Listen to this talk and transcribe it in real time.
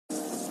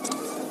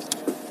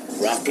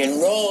Rock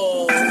and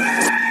roll.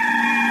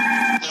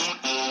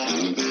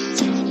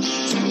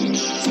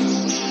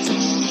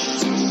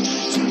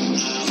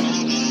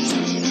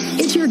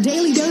 It's your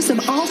daily dose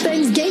of all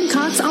things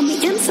Gamecocks on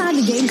the Inside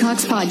the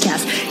Gamecocks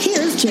podcast.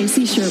 Here's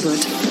J.C.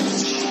 Sherbert.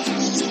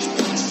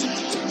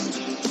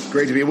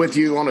 Great to be with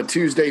you on a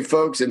Tuesday,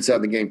 folks. Inside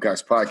the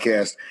Gamecocks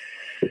podcast.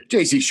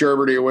 J.C.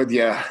 Sherbert here with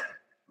you.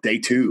 Day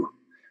 2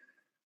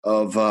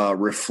 of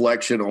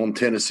reflection on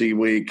Tennessee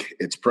week.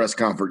 It's press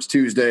conference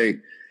Tuesday.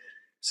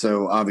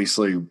 So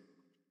obviously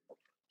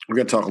we're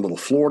going to talk a little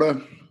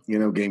Florida. You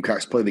know,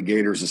 Gamecocks play the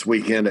Gators this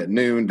weekend at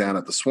noon down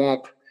at the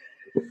Swamp.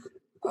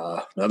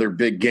 Another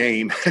big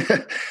game,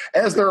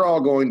 as they're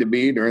all going to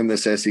be during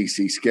this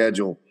SEC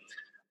schedule.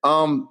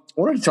 I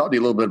wanted to talk to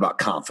you a little bit about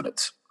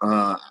confidence.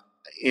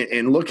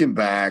 And looking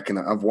back, and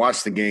I've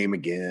watched the game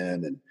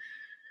again, and,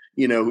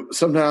 you know,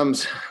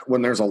 sometimes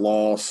when there's a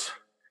loss,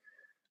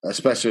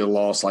 especially a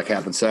loss like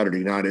happened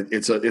Saturday night,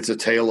 it's a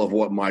tale of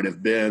what might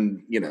have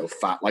been, you know,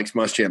 like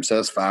Muschamp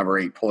says, 5 or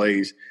 8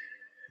 plays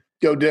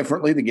go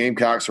differently. The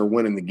Gamecocks are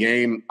winning the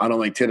game. I don't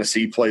think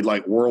Tennessee played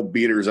like world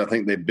beaters. I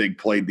think they big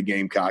played the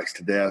Gamecocks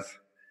to death.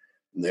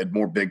 They had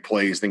more big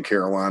plays than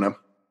Carolina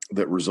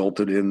that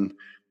resulted in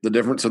the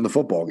difference in the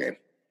football game.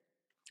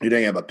 You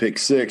didn't have a pick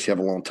six. You have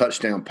a long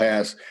touchdown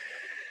pass.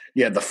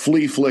 You had the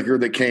flea flicker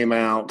that came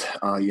out.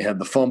 You had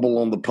the fumble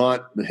on the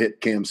punt that hit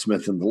Cam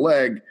Smith in the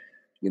leg.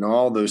 You know,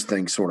 all those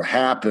things sort of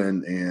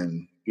happen,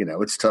 and, you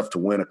know, it's tough to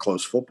win a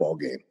close football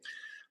game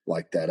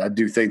like that. I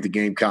do think the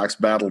Gamecocks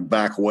battled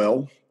back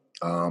well.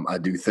 I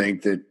do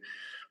think that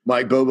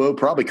Mike Bobo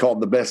probably called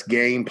the best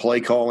game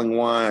play calling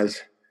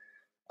wise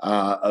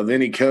of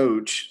any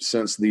coach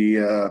since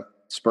the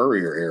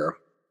Spurrier era,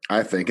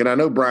 I think. And I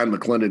know Brian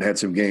McClendon had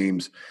some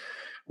games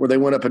where they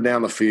went up and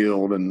down the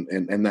field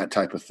and that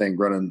type of thing,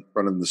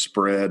 running the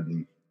spread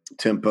and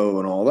tempo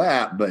and all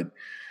that. But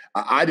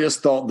I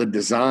just thought the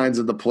designs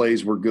of the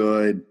plays were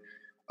good.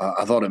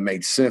 I thought it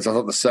made sense. I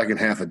thought the second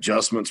half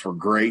adjustments were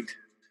great.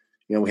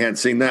 You know, we hadn't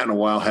seen that in a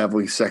while, have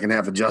we? Second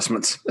half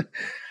adjustments.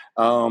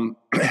 And,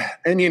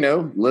 you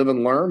know, live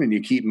and learn, and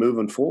you keep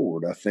moving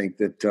forward. I think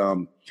that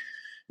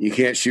you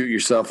can't shoot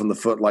yourself in the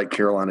foot like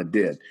Carolina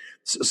did.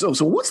 So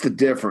what's the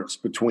difference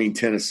between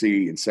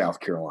Tennessee and South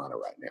Carolina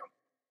right now?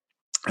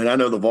 And I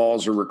know the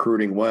Vols are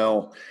recruiting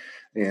well,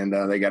 and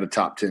they got a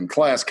top 10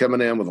 class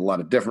coming in with a lot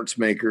of difference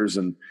makers,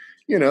 and,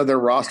 you know, their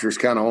roster's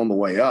kind of on the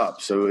way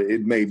up. So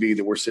it may be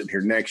that we're sitting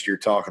here next year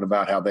talking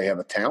about how they have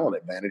a talent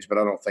advantage, but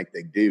I don't think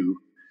they do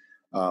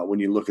when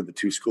you look at the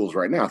two schools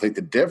right now. I think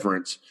the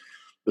difference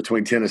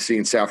between Tennessee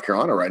and South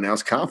Carolina right now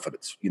is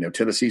confidence. You know,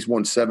 Tennessee's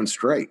won 7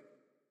 straight.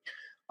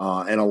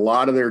 And a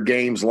lot of their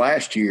games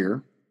last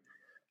year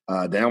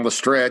down the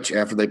stretch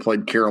after they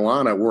played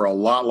Carolina were a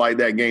lot like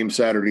that game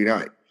Saturday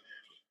night,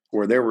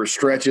 where there were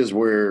stretches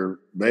where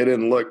they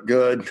didn't look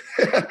good,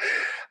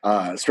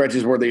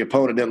 stretches where the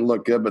opponent didn't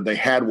look good, but they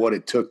had what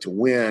it took to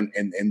win.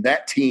 And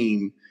that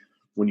team,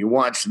 when you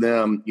watch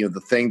them, you know,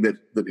 the thing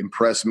that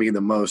impressed me the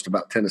most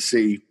about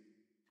Tennessee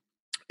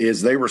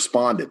is they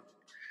responded.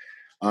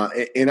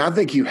 And I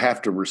think you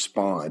have to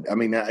respond. I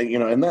mean, you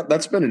know, and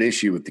that's been an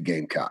issue with the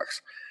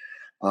Gamecocks.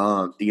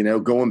 You know,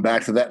 going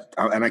back to that,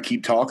 and I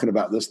keep talking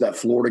about this, that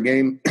Florida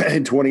game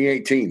in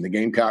 2018, the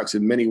Gamecocks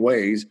in many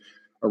ways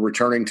are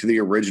returning to the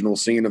original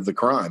scene of the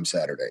crime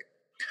Saturday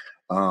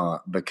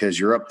because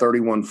you're up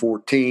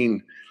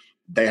 31-14.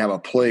 They have a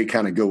play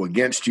kind of go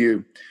against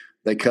you.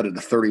 They cut it to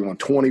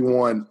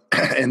 31-21.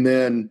 And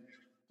then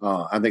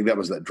I think that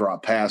was that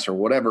drop pass or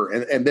whatever.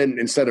 And then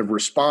instead of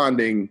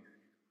responding,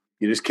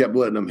 you just kept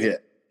letting them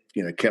hit,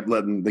 you know, kept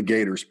letting the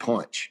Gators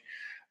punch.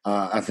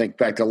 I think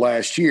back to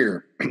last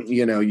year,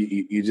 you know,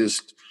 you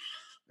just,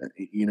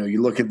 you know,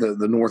 you look at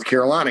the North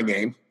Carolina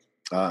game,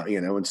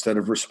 you know, instead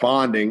of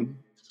responding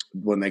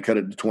when they cut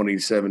it to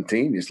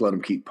 20-17, you just let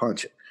them keep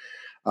punching.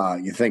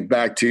 You think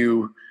back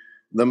to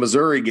the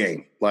Missouri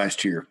game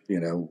last year, you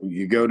know,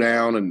 you go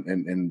down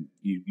and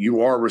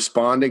you are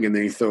responding, and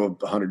then you throw a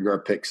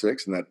 100-yard pick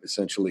six, and that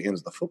essentially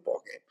ends the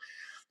football game.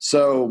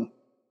 So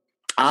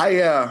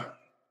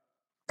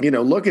you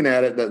know, looking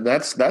at it,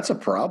 that's a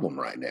problem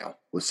right now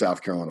with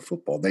South Carolina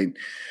football. They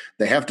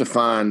have to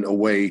find a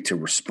way to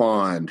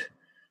respond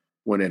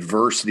when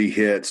adversity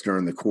hits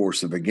during the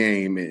course of a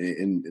game,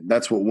 and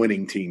that's what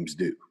winning teams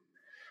do.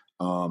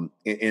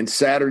 And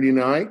Saturday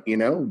night, you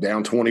know,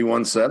 down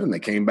 21-7, they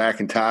came back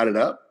and tied it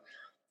up.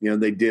 You know,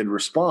 they did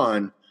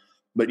respond,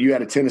 but you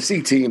had a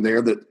Tennessee team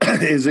there that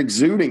is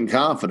exuding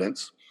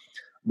confidence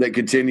that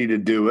continue to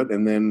do it,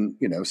 and then,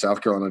 you know,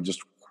 South Carolina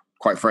just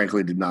quite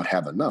frankly did not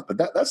have enough. But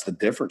that's the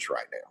difference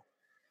right now.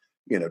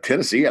 You know,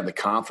 Tennessee had the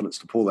confidence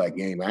to pull that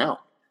game out.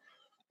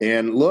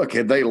 And look,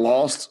 had they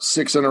lost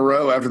 6 in a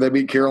row after they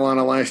beat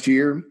Carolina last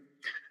year,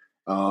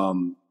 I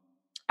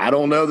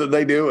don't know that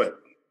they do it.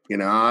 You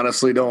know, I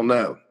honestly don't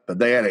know. But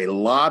they had a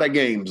lot of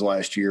games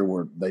last year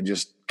where they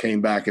just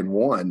came back and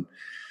won.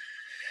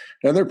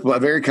 And they're a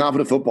very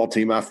confident football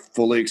team. I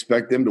fully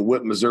expect them to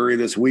whip Missouri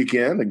this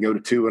weekend and go to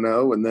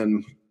 2-0, and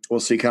then we'll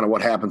see kind of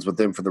what happens with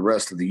them for the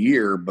rest of the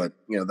year. But,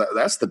 you know,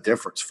 that's the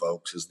difference,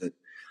 folks, is that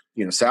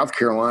South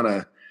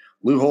Carolina,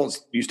 Lou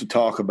Holtz used to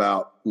talk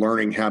about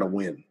learning how to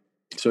win.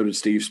 So did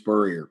Steve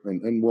Spurrier.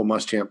 And Will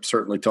Muschamp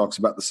certainly talks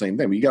about the same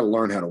thing. But you got to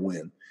learn how to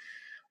win.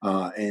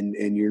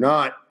 And you're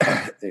not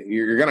 –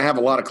 you're going to have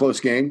a lot of close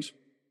games,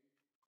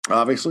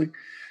 obviously.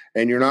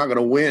 And you're not going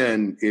to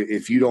win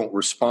if you don't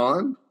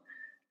respond.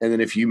 And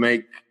then if you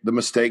make the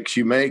mistakes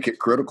you make at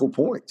critical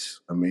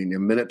points. I mean, a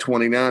minute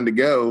 29 to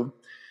go,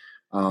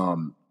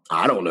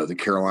 I don't know that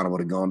Carolina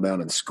would have gone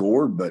down and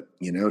scored, but,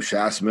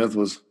 Shi Smith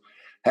was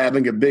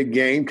having a big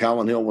game.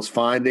 Colin Hill was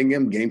finding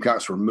him.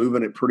 Gamecocks were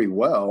moving it pretty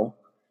well.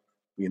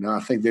 I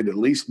think they'd at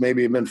least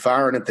maybe have been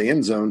firing at the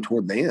end zone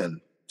toward the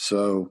end.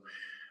 So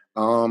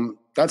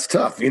that's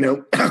tough. We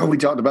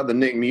talked about the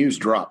Nick Muse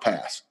drop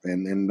pass,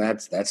 and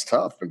that's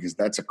tough because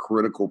that's a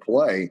critical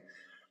play.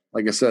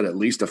 Like I said, at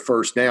least a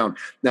first down.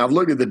 Now, I've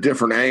looked at the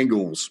different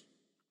angles,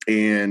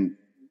 and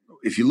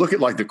if you look at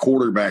like the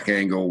quarterback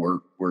angle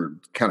where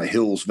kind of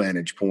Hill's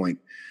vantage point,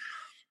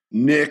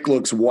 Nick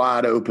looks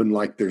wide open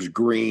like there's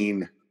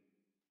green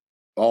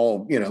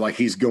all, like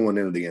he's going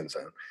into the end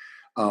zone.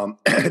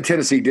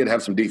 Tennessee did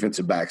have some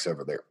defensive backs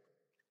over there.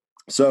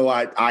 So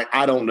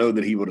I don't know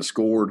that he would have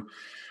scored,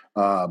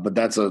 but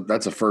that's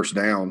a first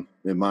down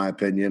in my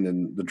opinion,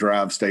 and the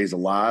drive stays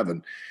alive.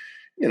 And,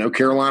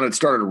 Carolina had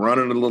started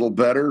running a little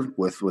better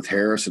with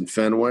Harris and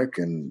Fenwick,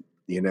 and,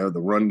 the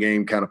run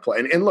game kind of play.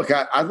 And look,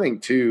 I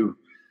think too,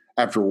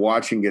 after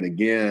watching it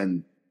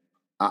again,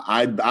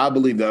 I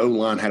believe the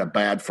O-line had a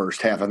bad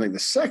first half. I think the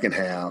second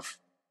half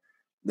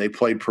they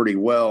played pretty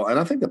well, and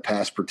I think the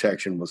pass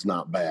protection was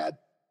not bad,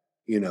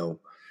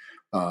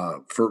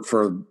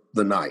 for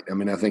the night. I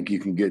mean, I think you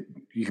can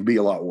be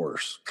a lot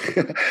worse.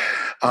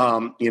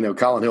 Colin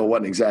Hill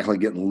wasn't exactly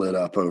getting lit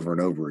up over and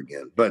over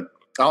again. But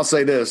I'll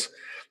say this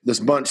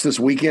bunch this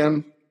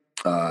weekend,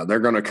 they're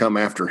going to come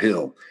after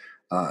Hill.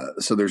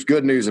 So there's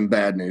good news and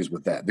bad news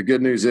with that. The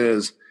good news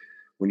is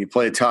when you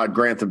play a Todd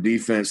Grantham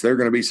defense, there are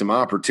going to be some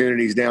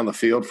opportunities down the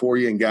field for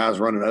you and guys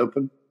running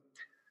open.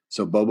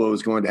 So Bobo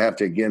is going to have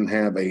to, again,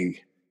 have a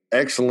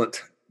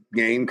excellent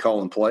game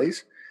calling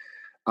plays.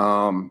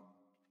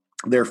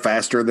 They're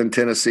faster than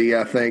Tennessee,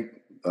 I think,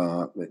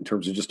 in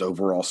terms of just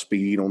overall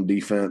speed on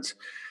defense.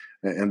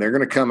 And they're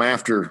going to come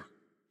after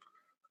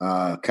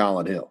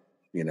Colin Hill.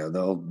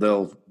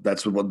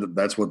 That's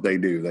what they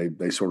do.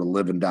 They sort of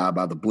live and die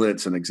by the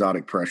blitz and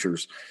exotic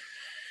pressures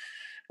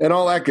and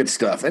all that good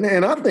stuff. And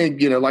I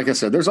think, like I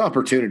said, there's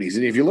opportunities.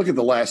 And if you look at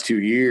the last 2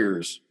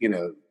 years,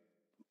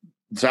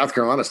 South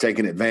Carolina's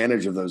taken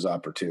advantage of those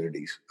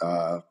opportunities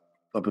up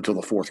until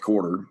the fourth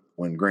quarter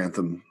when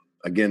Grantham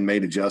again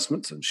made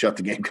adjustments and shut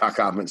the Gamecock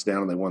offense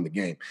down, and they won the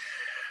game.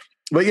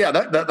 But yeah,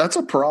 that's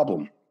a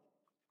problem.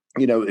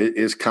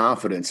 Is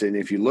confidence. And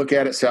if you look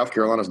at it, South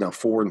Carolina's now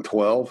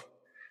 4-12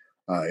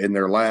 in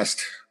their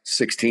last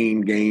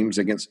 16 games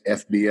against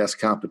FBS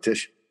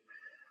competition.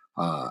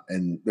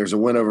 And there's a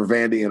win over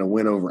Vandy and a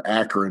win over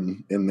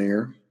Akron in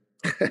there.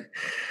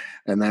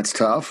 And that's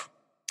tough.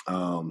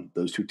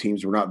 Those two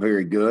teams were not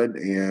very good,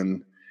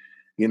 and,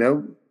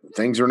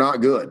 things are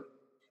not good.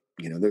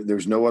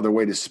 There's no other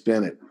way to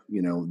spin it.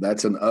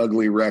 That's an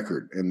ugly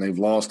record, and they've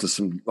lost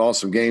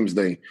some games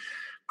they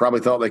probably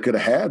thought they could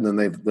have had, and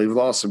then they've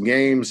lost some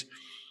games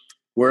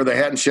where they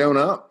hadn't shown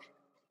up.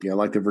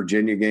 Like the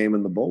Virginia game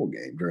and the bowl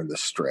game during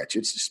this stretch.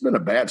 It's just been a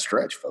bad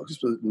stretch, folks.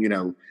 But,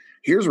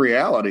 here's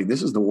reality.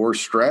 This is the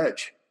worst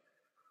stretch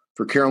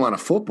for Carolina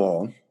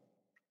football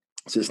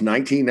since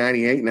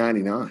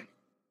 1998-99.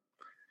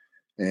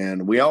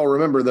 And we all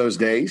remember those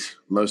days,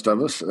 most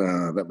of us.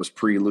 That was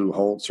pre-Lou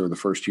Holtz, or the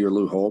first year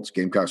Lou Holtz.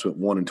 Gamecocks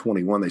went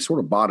 1-21. They sort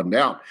of bottomed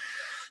out.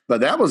 But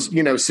that was,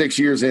 6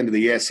 years into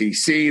the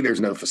SEC. There's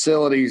no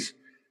facilities.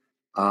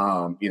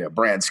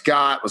 Brad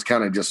Scott was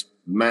kind of just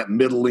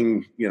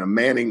middling,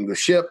 manning the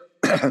ship.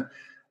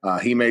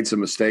 He made some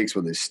mistakes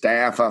with his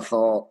staff, I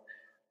thought.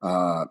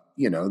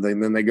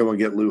 Then they go and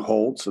get Lou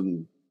Holtz,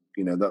 and,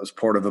 that was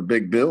part of a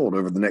big build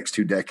over the next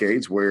 2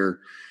 decades where,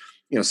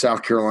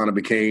 South Carolina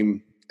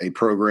became a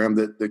program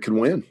that could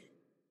win.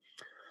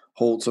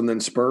 Holtz and then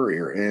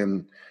Spurrier.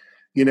 And,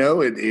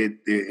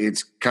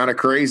 it's kind of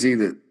crazy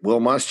that Will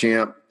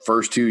Muschamp,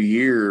 first 2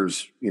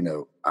 years,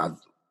 I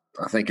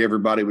think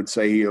everybody would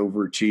say he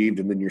overachieved,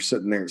 and then you're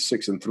sitting there at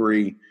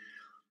 6-3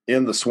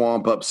 in the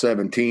swamp, up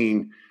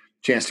 17,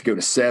 chance to go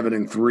to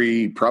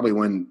 7-3, probably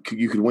when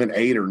you could win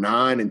 8 or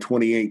 9 in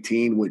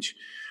 2018, which,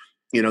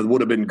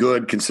 would have been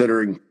good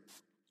considering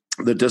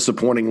the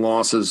disappointing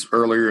losses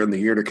earlier in the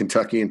year to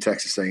Kentucky and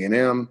Texas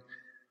A&M.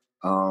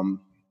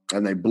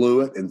 And they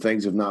blew it, and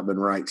things have not been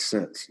right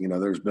since.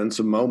 There's been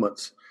some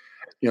moments.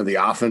 The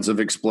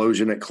offensive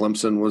explosion at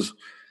Clemson was,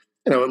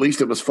 at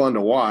least it was fun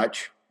to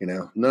watch.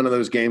 None of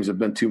those games have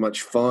been too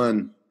much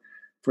fun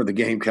for the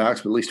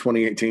Gamecocks, but at least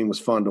 2018 was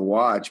fun to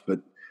watch. But,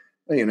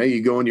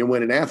 you go and you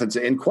win in Athens.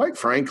 And quite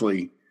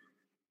frankly,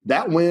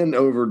 that win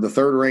over the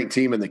third-ranked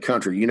team in the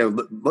country,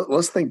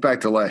 let's think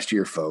back to last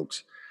year,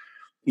 folks.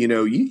 You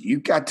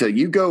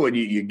go and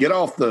you get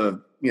off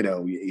the,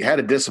 you had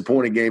a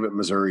disappointing game at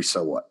Missouri,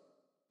 so what?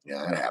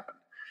 Yeah, that happened.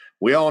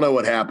 We all know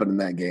what happened in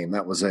that game.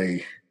 That was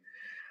a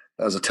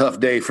was a tough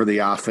day for the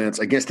offense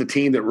against a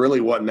team that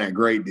really wasn't that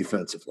great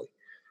defensively.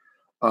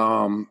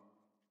 Gamecocks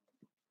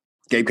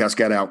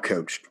got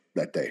out-coached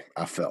that day,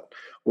 I felt.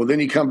 Well, then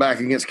you come back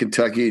against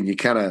Kentucky and you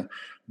kind of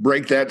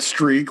break that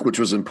streak, which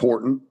was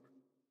important.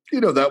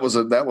 That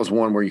was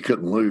one where you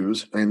couldn't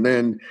lose. And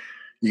then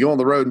you go on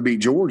the road and beat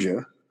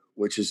Georgia,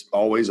 which is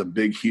always a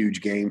big,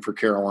 huge game for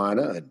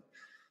Carolina. And,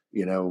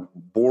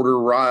 border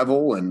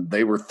rival, and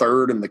they were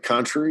third in the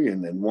country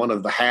and one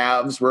of the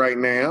halves right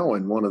now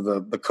and one of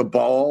the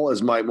cabal,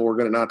 as Mike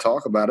Morgan and I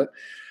talk about it.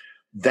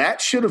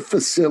 That should have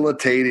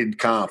facilitated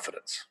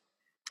confidence.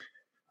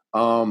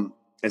 And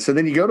so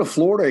then you go to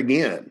Florida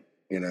again,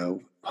 at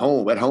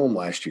home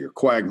last year,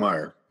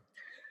 Quagmire.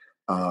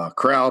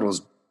 Crowd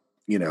was,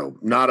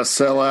 not a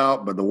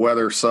sellout, but the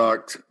weather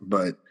sucked,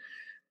 but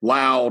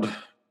loud.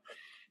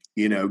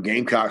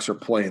 Gamecocks are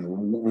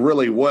playing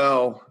really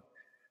well.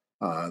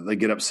 They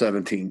get up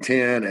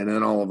 17-10, and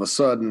then all of a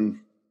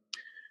sudden,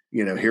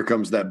 here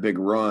comes that big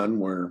run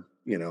where,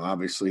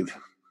 obviously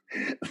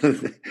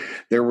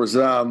there was,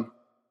 a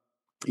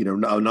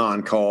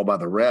non-call by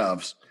the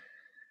refs,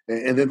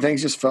 and then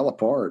things just fell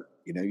apart.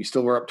 You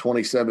still were up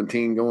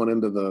 20-17 going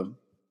into the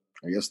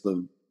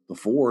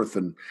fourth,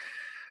 and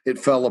it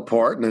fell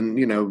apart. And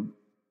then,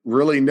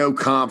 really no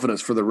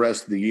confidence for the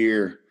rest of the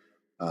year.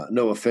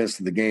 No offense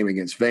to the game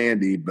against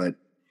Vandy, but,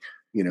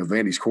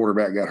 Vandy's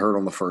quarterback got hurt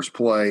on the first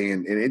play.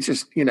 And it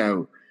just,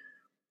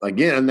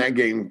 again, that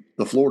game,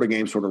 the Florida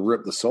game sort of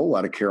ripped the soul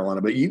out of Carolina.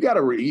 But you got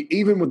to,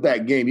 even with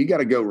that game, you got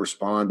to go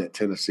respond at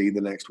Tennessee the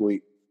next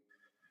week.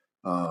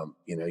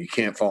 You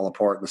can't fall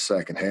apart in the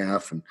second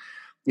half. And,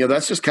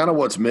 that's just kind of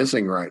what's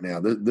missing right now.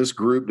 This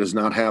group does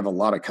not have a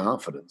lot of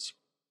confidence.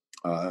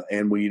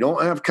 And when you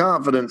don't have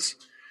confidence,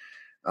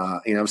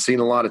 I've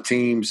seen a lot of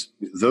teams.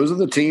 Those are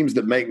the teams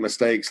that make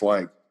mistakes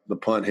like the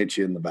punt hits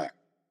you in the back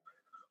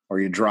or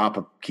you drop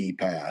a key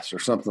pass or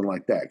something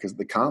like that because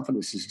the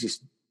confidence is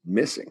just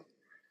missing.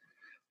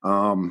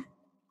 And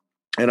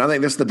I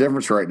think that's the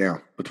difference right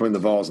now between the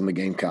Vols and the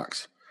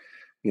Gamecocks.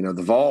 The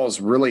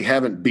Vols really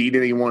haven't beat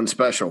anyone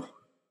special,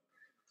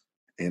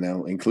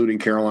 including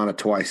Carolina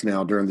twice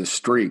now during this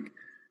streak,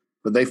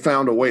 but they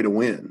found a way to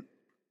win.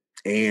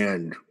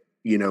 And,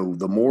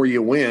 the more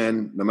you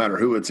win, no matter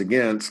who it's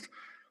against,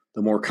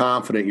 the more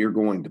confident you're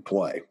going to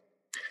play.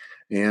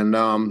 And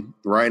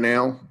right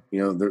now,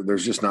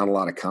 there's just not a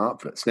lot of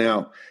confidence.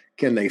 Now,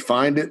 can they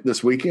find it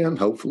this weekend?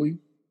 Hopefully.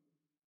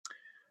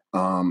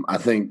 I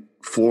think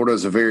Florida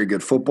is a very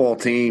good football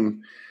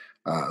team.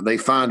 They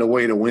find a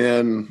way to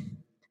win,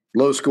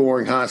 low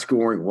scoring, high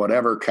scoring,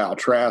 whatever. Kyle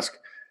Trask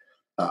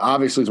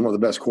obviously is one of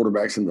the best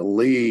quarterbacks in the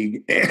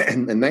league,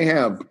 and they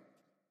have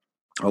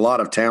a lot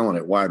of talent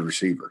at wide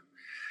receiver.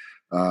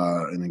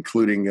 And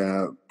including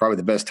probably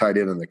the best tight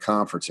end in the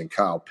conference in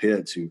Kyle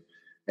Pitts, who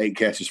 8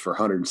 catches for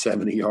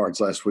 170 yards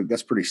last week.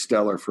 That's pretty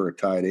stellar for a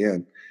tight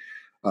end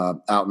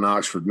out in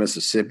Oxford,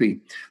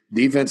 Mississippi.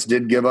 Defense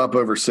did give up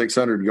over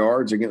 600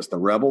 yards against the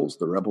Rebels.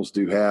 The Rebels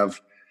do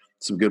have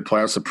some good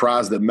players.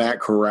 Surprised that Matt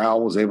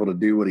Corral was able to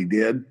do what he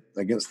did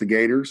against the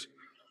Gators.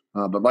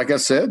 But like I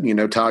said,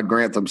 Todd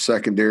Grantham's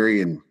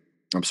secondary and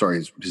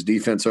his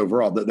defense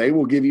overall, that they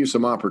will give you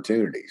some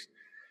opportunities.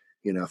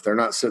 If they're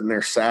not sitting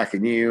there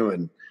sacking you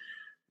and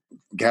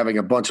having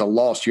a bunch of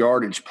lost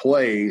yardage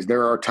plays,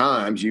 there are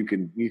times you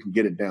can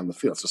get it down the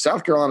field. So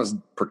South Carolina's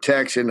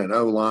protection and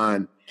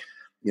O-line,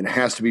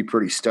 has to be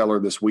pretty stellar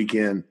this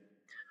weekend.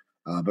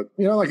 But,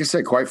 like I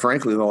said, quite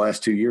frankly, the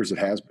last 2 years it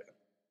has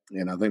been.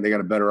 And I think they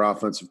got a better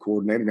offensive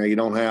coordinator. Now, you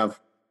don't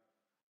have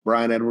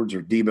Brian Edwards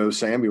or Deebo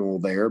Samuel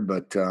there,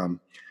 but,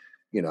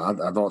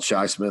 I thought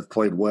Shi Smith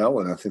played well,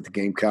 and I think the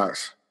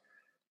Gamecocks –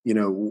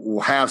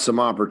 will have some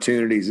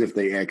opportunities if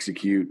they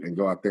execute and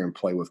go out there and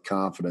play with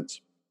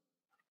confidence.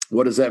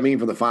 What does that mean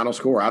for the final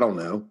score? I don't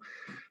know,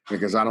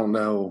 because I don't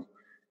know.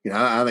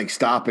 I think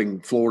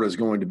stopping Florida is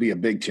going to be a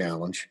big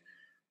challenge.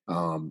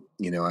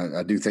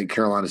 I do think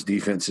Carolina's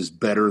defense is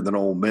better than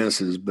Ole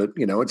Miss's, but,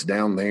 it's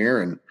down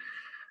there. And,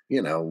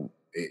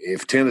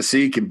 if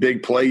Tennessee can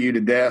big play you to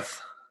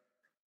death,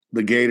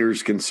 the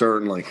Gators can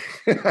certainly.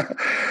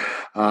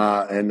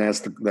 And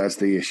that's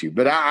the issue.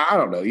 But I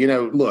don't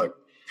know. Look.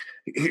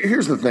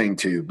 Here's the thing,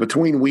 too.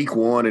 Between week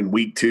 1 and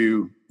week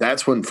 2,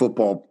 that's when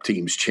football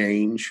teams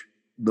change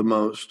the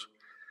most.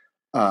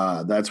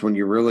 That's when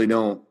you really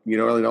don't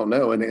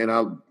know. And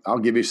I'll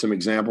give you some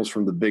examples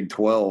from the Big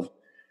 12.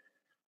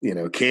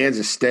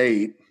 Kansas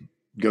State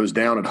goes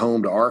down at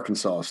home to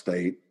Arkansas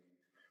State,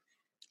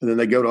 and then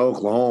they go to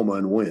Oklahoma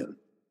and win.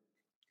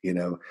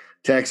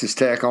 Texas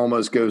Tech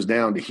almost goes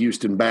down to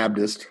Houston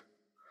Baptist.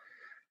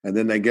 And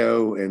then they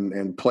go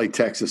and play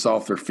Texas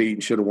off their feet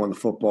and should have won the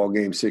football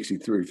game.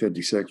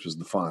 63-56 was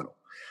the final.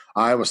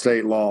 Iowa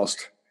State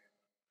lost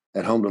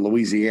at home to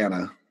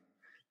Louisiana,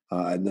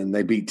 and then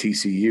they beat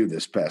TCU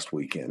this past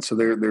weekend. So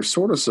there's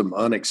sort of some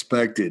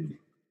unexpected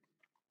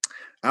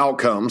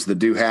outcomes that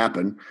do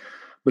happen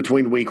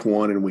between week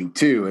 1 and week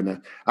 2.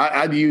 And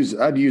I'd use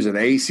an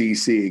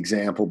ACC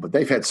example, but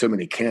they've had so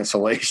many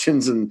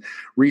cancellations and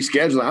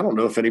rescheduling. I don't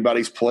know if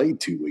anybody's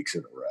played 2 weeks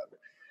in a row.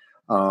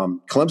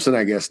 Clemson,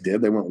 I guess,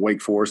 did. They went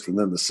Wake Forest and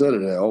then the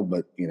Citadel,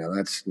 but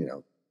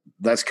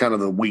that's kind of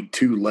the week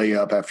 2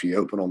 layup after you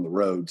open on the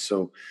road.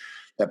 So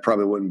that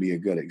probably wouldn't be a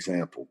good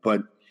example.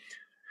 But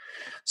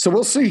so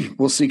we'll see.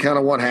 We'll see kind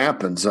of what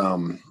happens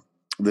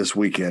this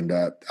weekend.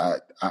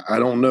 I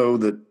don't know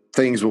that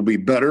things will be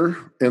better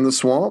in the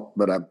Swamp,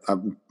 but I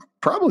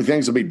probably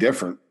things will be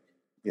different.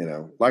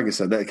 Like I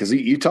said, that because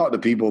you talk to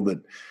people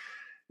that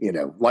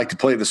like to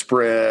play the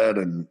spread,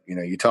 and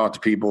you talk to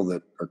people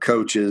that are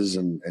coaches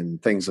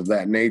and things of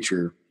that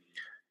nature,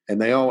 and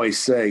they always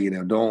say,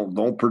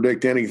 don't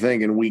predict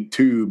anything in week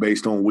 2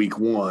 based on week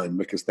 1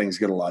 because things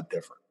get a lot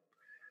different.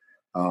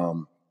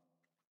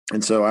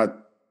 And so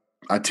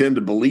I tend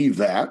to believe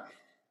that,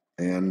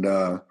 and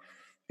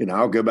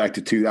I'll go back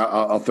to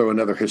I'll throw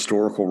another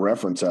historical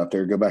reference out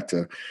there. Go back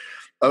to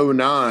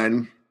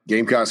 2009.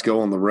 Gamecocks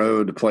go on the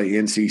road to play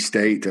NC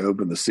State to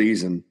open the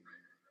season.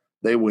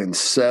 They win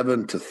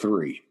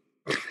 7-3.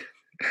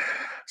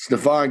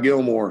 Stephon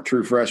Gilmore,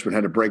 true freshman,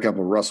 had to break up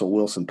a Russell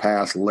Wilson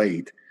pass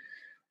late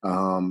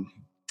to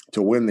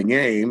win the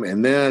game.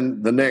 And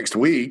then the next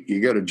week,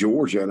 you go to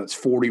Georgia, and it's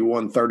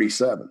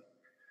 41-37.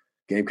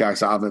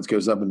 Gamecocks offense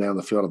goes up and down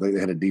the field. I think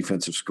they had a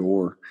defensive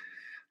score.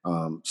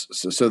 So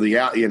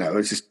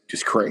it's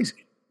just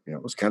crazy.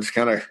 It was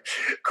kind of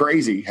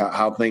crazy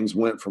how things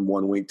went from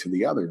one week to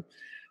the other.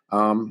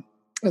 And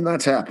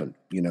that's happened.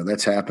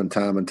 That's happened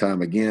time and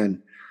time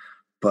again.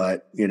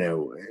 But,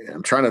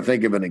 I'm trying to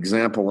think of an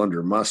example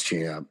under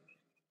Muschamp.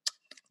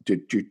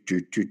 Just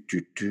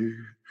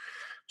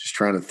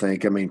trying to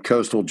think. I mean,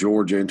 Coastal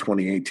Georgia in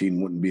 2018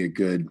 wouldn't be a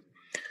good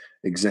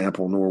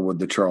example, nor would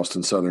the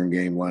Charleston Southern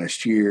game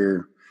last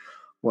year.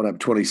 What up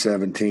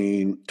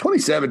 2017?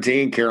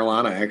 2017,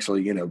 Carolina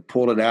actually,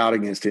 pulled it out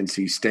against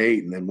NC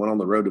State and then went on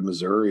the road to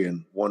Missouri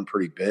and won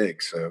pretty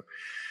big. So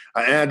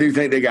I do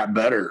think they got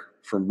better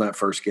from that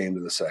first game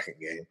to the second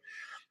game.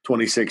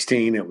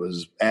 2016, it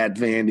was at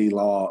Vandy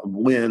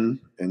win,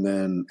 and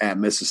then at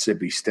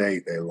Mississippi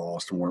State they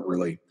lost and weren't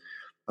really.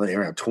 I think they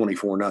were at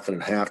 24-0 at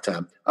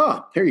halftime.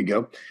 Oh, here you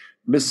go.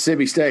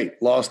 Mississippi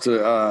State lost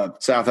to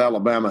South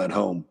Alabama at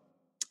home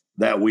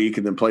that week,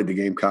 and then played the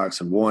Gamecocks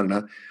and won.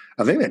 And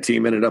I think that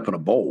team ended up in a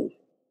bowl.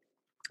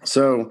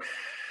 So,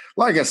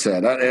 like I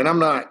said, and I'm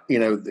not.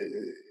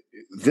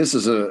 This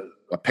is a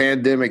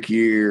pandemic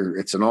year.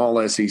 It's an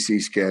all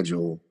SEC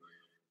schedule.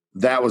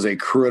 That was a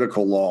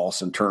critical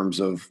loss in terms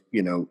of,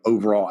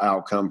 overall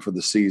outcome for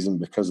the season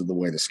because of the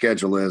way the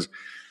schedule is.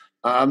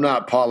 I'm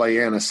not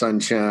Pollyanna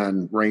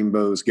sunshine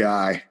rainbows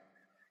guy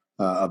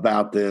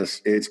about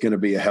this. It's going to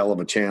be a hell of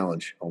a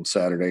challenge on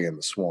Saturday in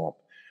the Swamp.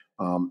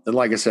 And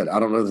like I said, I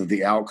don't know that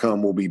the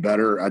outcome will be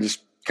better. I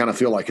just kind of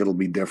feel like it'll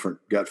be different,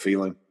 gut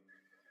feeling,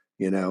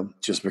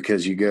 just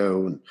because you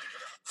go and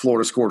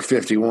Florida scored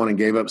 51 and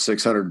gave up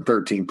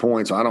 613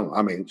 points.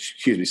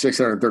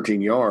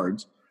 613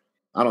 yards.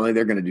 I don't think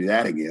they're going to do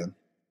that again,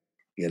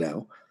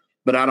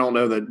 But I don't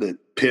know that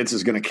Pitts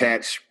is going to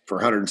catch for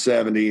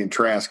 170 and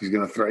Trask is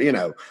going to throw,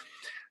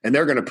 and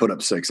they're going to put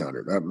up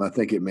 600. I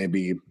think it may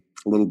be a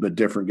little bit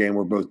different game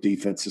where both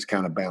defenses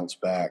kind of bounce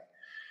back.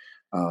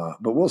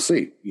 But we'll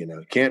see.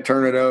 Can't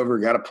turn it over.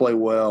 Got to play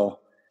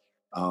well.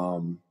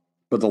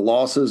 But the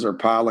losses are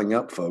piling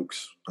up,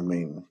 folks. I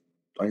mean,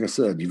 like I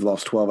said, you've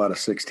lost 12 out of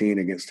 16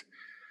 against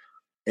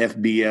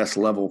FBS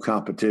level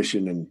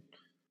competition, and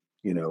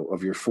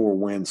of your 4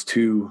 wins,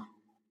 2,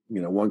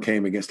 one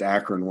came against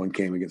Akron, one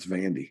came against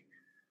Vandy.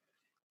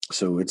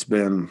 So it's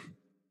been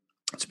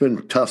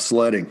tough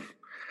sledding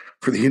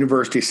for the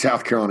University of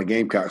South Carolina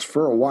Gamecocks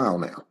for a while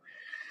now.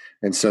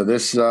 And so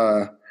this is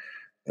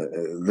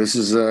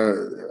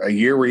a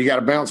year where you got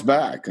to bounce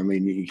back. I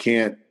mean, you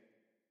can't,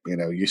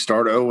 you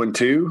start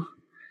 0-2.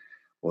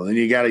 Well, then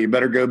you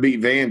better go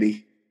beat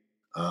Vandy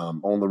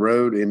on the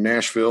road in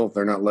Nashville.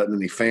 They're not letting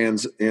any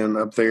fans in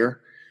up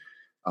there.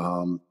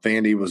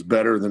 Vandy was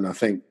better than I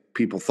think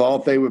people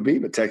thought they would be,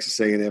 but Texas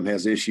A&M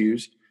has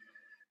issues.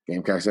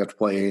 Gamecocks have to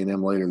play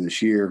A&M later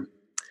this year.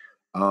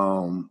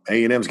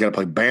 A&M's got to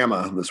play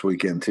Bama this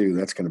weekend too.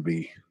 That's going to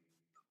be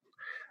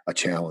a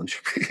challenge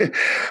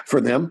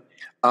for them.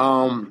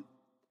 I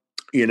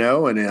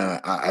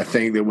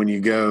think that when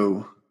you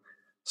go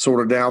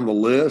sort of down the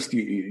list,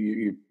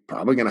 you're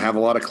probably going to have a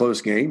lot of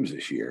close games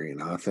this year.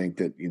 I think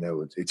that,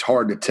 it's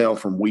hard to tell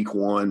from week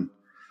 1,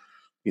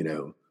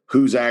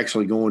 who's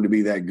actually going to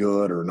be that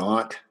good or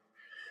not.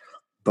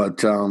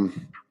 But,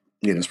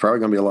 it's probably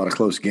going to be a lot of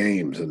close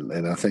games.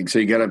 And I think so.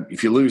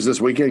 If you lose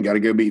this weekend, you got to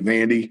go beat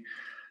Vandy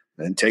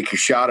and take a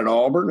shot at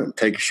Auburn and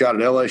take a shot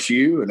at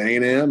LSU and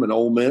A&M and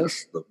Ole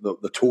Miss,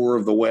 the tour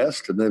of the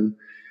West. And then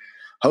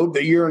hope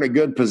that you're in a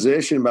good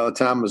position by the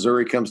time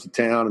Missouri comes to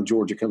town and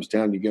Georgia comes to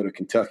town. You go to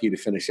Kentucky to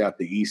finish out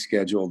the East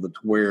schedule,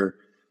 where,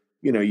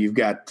 you've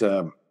got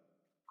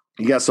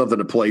something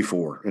to play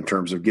for in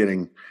terms of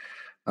getting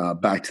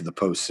back to the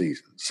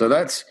postseason. So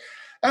that's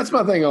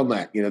my thing on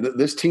that.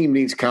 This team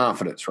needs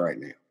confidence right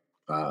now.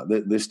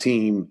 This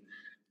team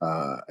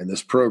and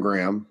this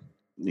program,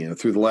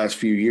 through the last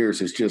few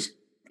years, is just,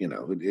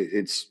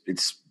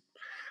 it's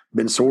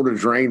been sort of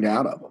drained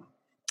out of them.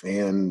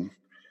 And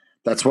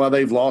That's why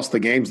they've lost the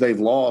games they've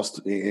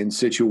lost in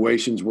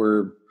situations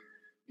where,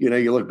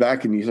 you look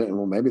back and you say,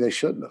 well, maybe they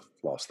shouldn't have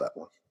lost that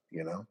one.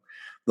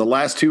 The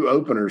last two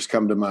openers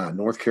come to mind: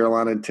 North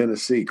Carolina and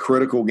Tennessee,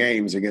 critical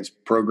games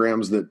against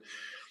programs that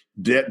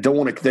don't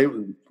want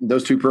to.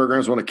 Those two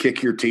programs want to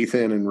kick your teeth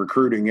in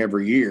recruiting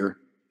every year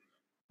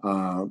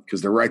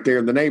because they're right there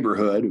in the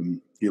neighborhood, and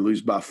you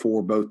lose by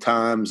 4 both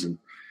times, and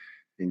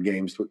in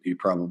games that you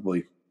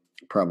probably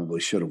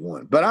should have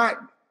won. But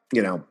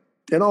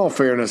in all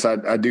fairness,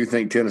 I do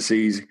think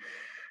Tennessee's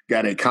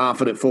got a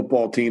confident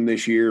football team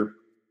this year.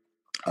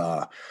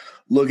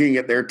 Looking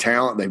at their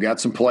talent, they've got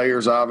some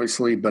players,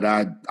 obviously, but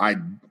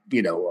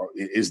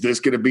is this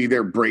going to be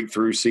their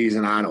breakthrough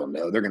season? I don't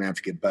know. They're going to have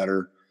to get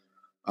better.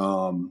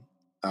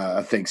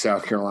 I think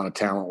South Carolina,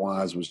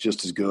 talent-wise, was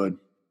just as good.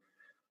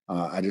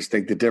 I just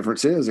think the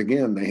difference is,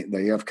 again,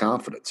 they have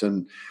confidence.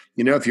 And,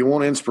 if you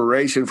want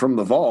inspiration from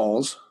the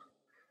Vols,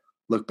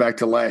 look back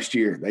to last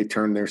year. They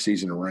turned their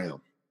season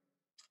around,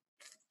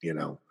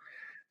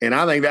 And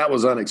I think that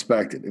was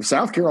unexpected. If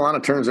South Carolina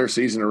turns their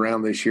season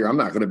around this year, I'm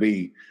not going to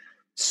be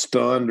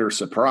stunned or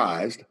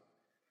surprised.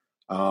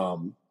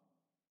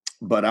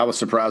 But I was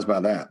surprised by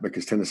that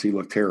because Tennessee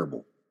looked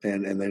terrible.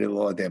 And they didn't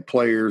look like they had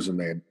players and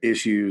they had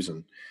issues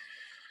and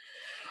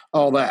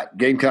all that.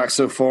 Gamecocks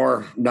so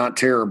far, not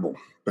terrible.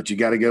 But you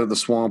got to go to the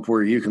Swamp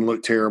where you can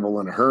look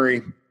terrible in a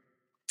hurry.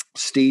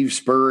 Steve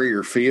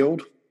Spurrier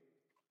Field.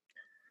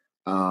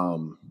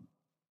 Noon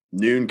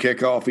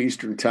kickoff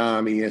Eastern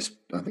time. I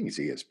think it's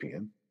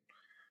ESPN.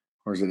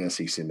 Or is it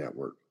SEC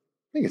Network?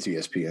 I think it's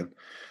ESPN.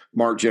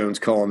 Mark Jones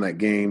calling that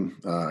game.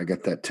 I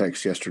got that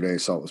text yesterday. I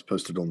saw it was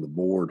posted on the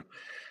board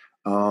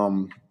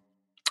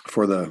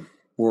for the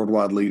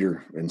worldwide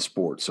leader in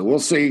sports. So we'll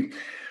see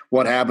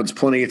what happens.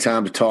 Plenty of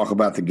time to talk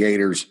about the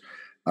Gators,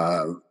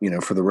 for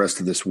the rest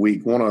of this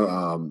week. Want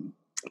to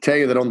tell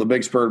you that on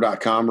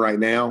thebigspur.com right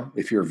now,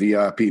 if you're a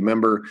VIP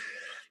member,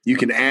 you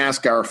can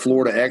ask our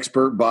Florida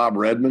expert, Bob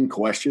Redmond,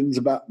 questions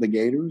about the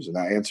Gators, and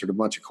I answered a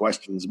bunch of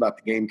questions about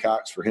the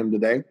Gamecocks for him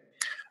today.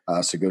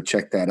 So go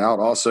check that out.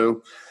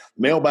 Also,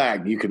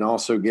 mailbag. You can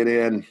also get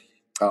in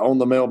on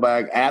the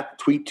mailbag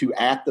tweet to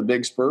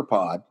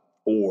 @thebigspurpod,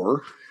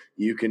 or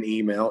you can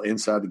email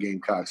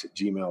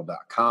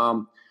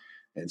insidethegamecocks@gmail.com,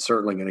 and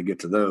certainly going to get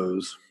to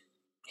those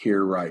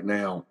here right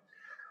now.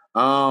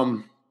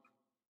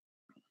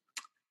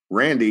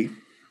 Randy,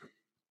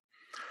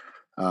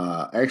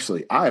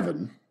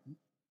 Ivan,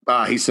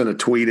 he sent a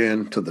tweet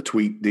in to the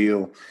tweet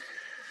deal.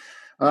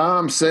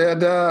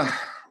 Said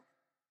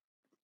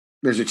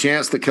there's a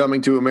chance that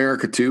Coming to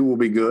America 2 will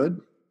be good.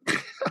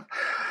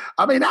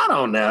 I mean, I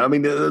don't know. I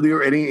mean,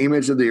 he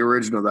mentioned the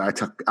original. The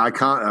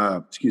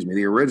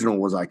original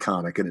was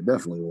iconic, and it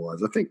definitely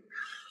was. I think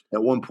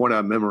at one point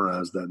I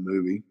memorized that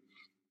movie,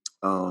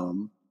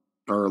 or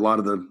a lot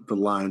of the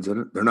lines in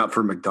it. They're not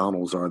for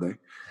McDonald's, are they?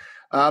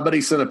 But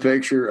he sent a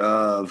picture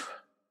of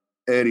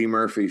Eddie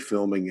Murphy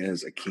filming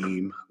as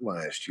Akeem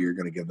last year.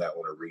 Going to give that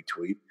one a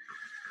retweet.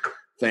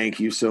 Thank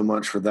you so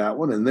much for that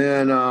one. And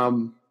then,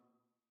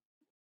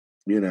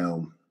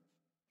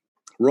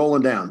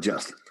 rolling down,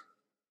 Justin.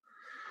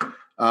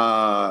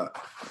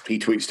 He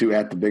tweets to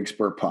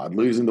 @thebigspurpod.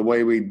 Losing the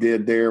way we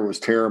did there was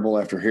terrible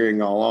after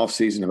hearing all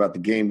offseason about the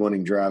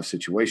game-winning drive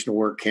situational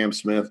work. Cam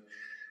Smith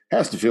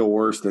has to feel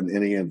worse than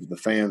any of the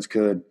fans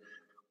could.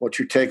 What's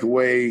your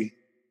takeaway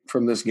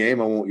from this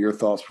game? I want your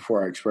thoughts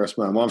before I express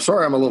mine. Well, I'm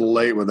sorry I'm a little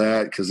late with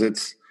that because I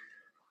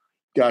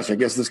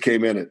guess this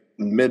came in at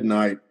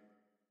midnight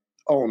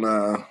on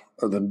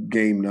the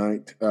game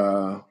night.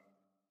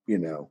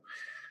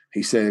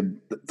 He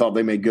thought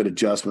they made good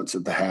adjustments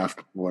at the half,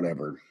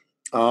 whatever.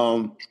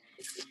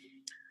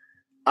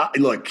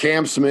 Look,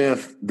 Cam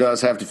Smith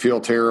does have to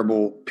feel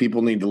terrible.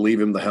 People need to leave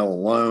him the hell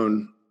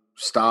alone.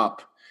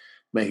 Stop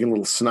making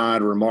little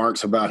snide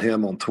remarks about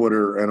him on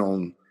Twitter and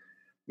on,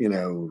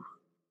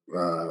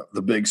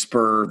 the Big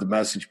Spur, the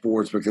message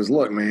boards, because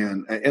look,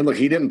 man, and look,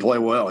 he didn't play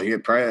well. He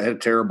probably had a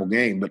terrible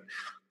game, but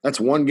that's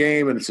one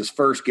game and it's his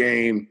first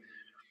game.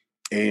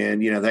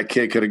 And, that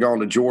kid could have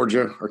gone to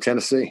Georgia or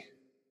Tennessee.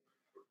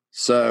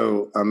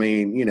 So, I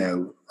mean,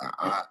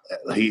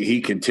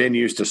 he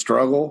continues to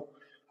struggle.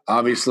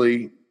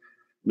 Obviously,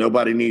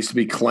 nobody needs to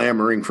be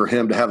clamoring for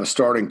him to have a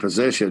starting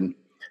position,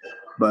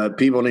 but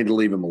people need to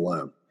leave him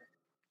alone.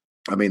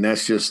 I mean,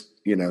 that's just,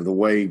 the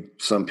way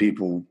some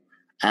people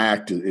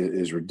act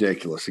is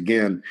ridiculous.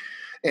 Again,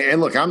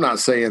 and look, I'm not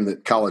saying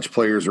that college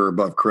players are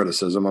above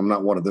criticism. I'm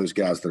not one of those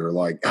guys that are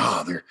like,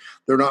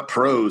 they're not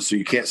pros, so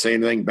you can't say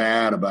anything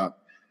bad about,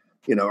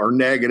 or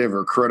negative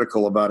or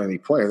critical about any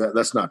player.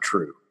 That's not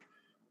true.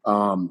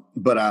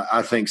 But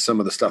I think some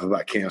of the stuff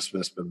about Cam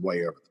Smith's been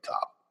way over the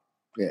top.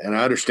 Yeah, and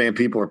I understand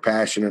people are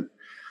passionate,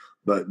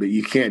 but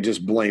you can't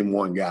just blame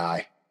one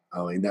guy.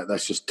 I mean,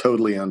 that's just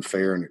totally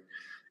unfair, and it,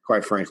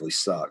 quite frankly,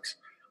 sucks.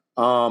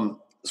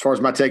 As far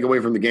as my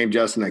takeaway from the game,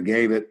 Justin, I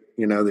gave it,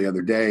 the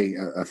other day.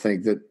 I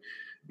think that,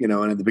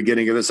 and at the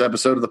beginning of this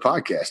episode of the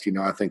podcast,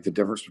 I think the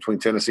difference between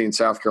Tennessee and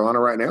South Carolina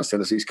right now is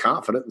Tennessee's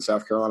confident and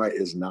South Carolina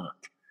is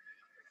not.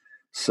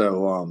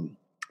 So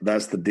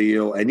That's the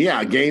deal. And,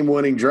 yeah,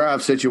 game-winning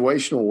drive,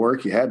 situational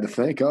work, you had to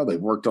think, oh, they've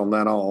worked on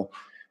that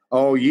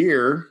all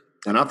year.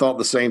 And I thought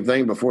the same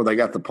thing before they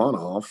got the punt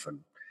off. And,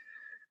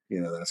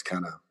 that's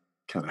kind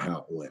of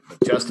how it went.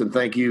 But, Justin,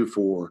 thank you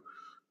for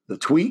the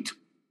tweet.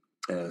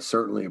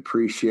 Certainly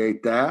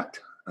appreciate that,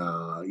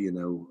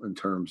 in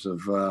terms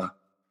of,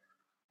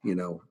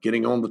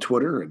 getting on the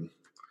Twitter and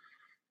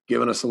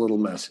giving us a little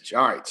message.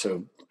 All right,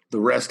 so the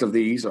rest of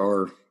these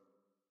are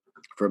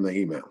from the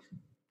email.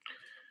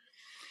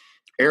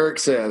 Eric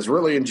says,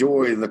 really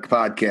enjoy the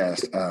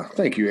podcast.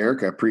 Thank you,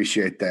 Eric. I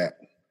appreciate that.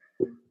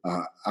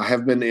 I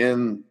have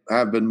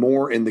been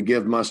more in the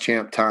Give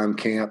Muschamp time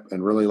camp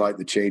and really like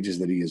the changes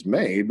that he has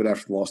made. But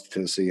after the loss to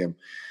Tennessee, I'm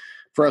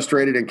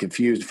frustrated and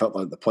confused. Felt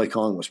like the play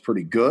calling was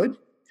pretty good.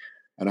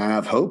 And I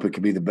have hope it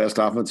could be the best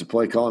offensive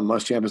play calling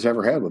Muschamp has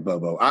ever had with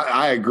Bobo.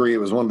 I agree. It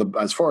was one of the,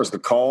 as far as the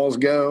calls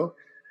go,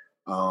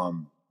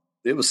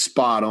 it was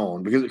spot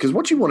on because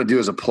what you want to do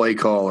as a play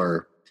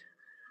caller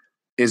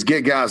is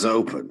get guys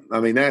open.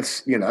 I mean,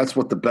 that's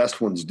what the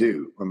best ones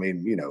do. I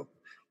mean,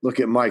 look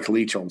at Mike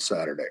Leach on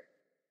Saturday.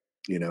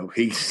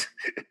 He's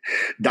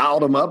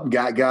dialed them up and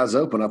got guys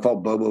open. I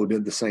thought Bobo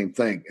did the same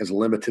thing. As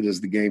limited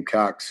as the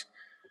Gamecocks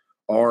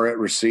are at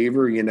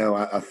receiver,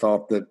 I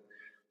thought that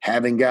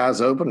having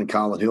guys open and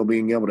Colin Hill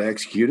being able to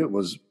execute it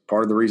was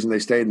part of the reason they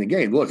stayed in the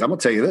game. Look, I'm going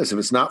to tell you this. If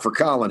it's not for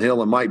Colin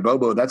Hill and Mike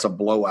Bobo, that's a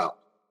blowout.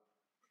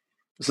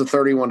 It's a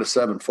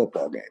 31-7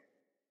 football game.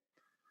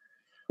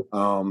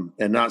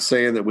 And not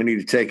saying that we need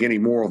to take any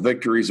moral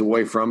victories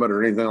away from it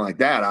or anything like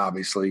that,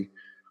 obviously.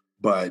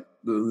 But,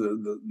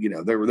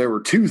 there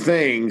were two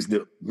things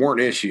that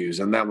weren't issues,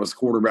 and that was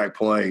quarterback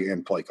play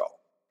and play call.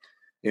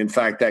 In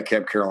fact, that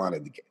kept Carolina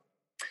in the game.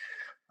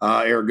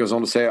 Eric goes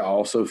on to say, I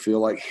also feel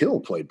like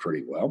Hill played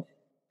pretty well.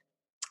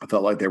 I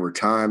felt like there were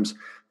times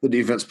the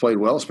defense played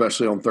well,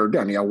 especially on third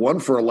down. Yeah, 1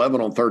 for 11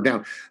 on third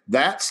down.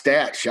 That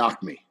stat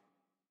shocked me.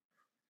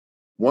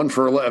 1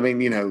 for 11. I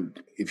mean,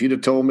 if you'd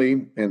have told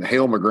me, and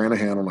Hale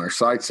McGranahan on our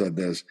site said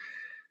this,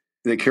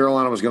 that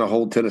Carolina was going to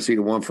hold Tennessee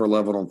to 1 for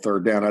 11 on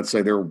third down, I'd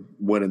say they're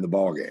winning the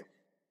ball game.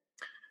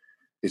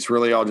 It's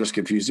really all just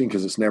confusing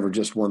because it's never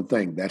just one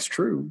thing. That's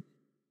true.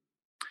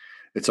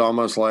 It's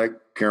almost like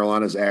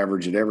Carolina's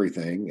average at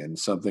everything, and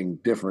something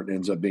different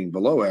ends up being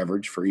below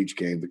average for each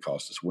game that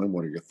cost us a win.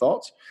 What are your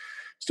thoughts?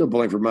 Still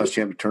pulling for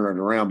Muschamp to turn it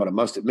around, but I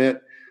must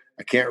admit,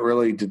 I can't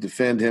really to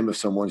defend him if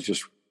someone's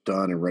just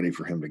done and ready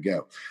for him to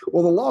go.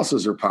 Well, the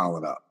losses are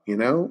piling up,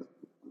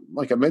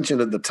 Like I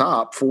mentioned at the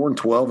top,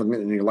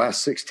 4-12 in your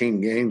last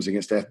 16 games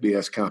against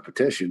FBS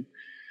competition.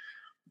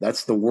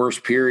 That's the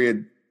worst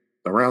period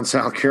around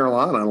South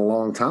Carolina in a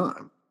long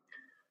time.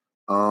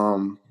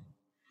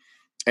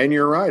 And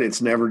you're right;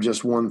 it's never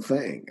just one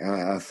thing.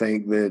 I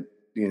think that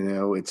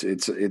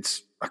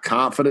it's a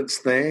confidence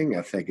thing.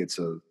 I think I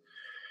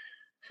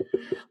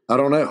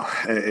don't know.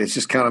 It's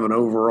just kind of an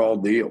overall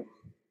deal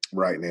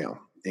right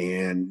now,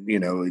 and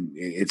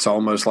it's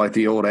almost like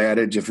the old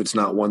adage: if it's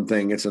not one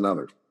thing, it's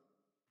another.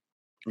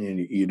 And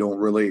you don't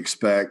really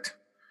expect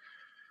 –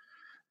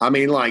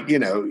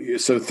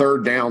 so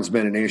third down's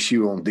been an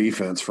issue on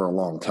defense for a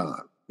long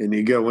time. And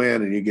you go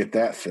in and you get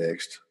that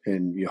fixed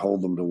and you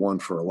hold them to 1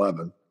 for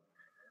 11.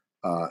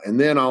 And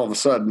then all of a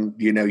sudden,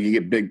 you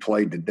get big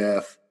played to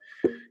death.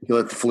 You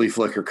let the flea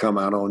flicker come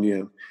out on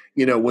you.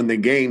 When the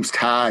game's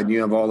tied and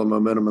you have all the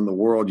momentum in the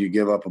world, you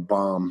give up a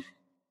bomb.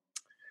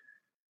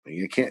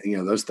 You can't,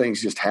 those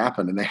things just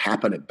happen, and they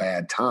happen at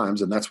bad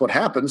times. And that's what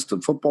happens to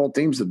football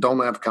teams that don't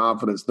have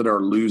confidence, that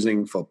are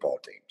losing football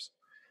teams.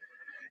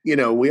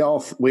 We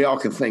all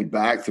can think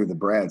back through the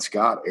Brad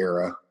Scott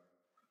era.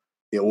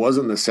 It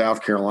wasn't that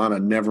South Carolina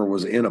never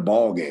was in a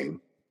ball game.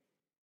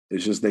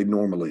 It's just they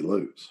normally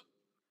lose.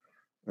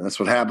 And that's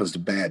what happens to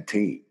bad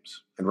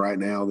teams. And right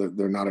now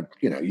they're not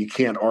you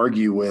can't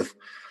argue with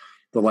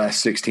the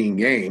last 16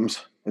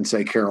 games and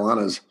say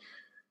Carolina's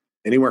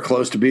anywhere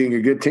close to being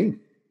a good team.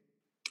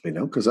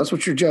 Because that's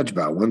what you're judged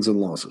by, wins and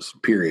losses,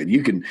 period.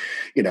 You can,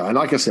 and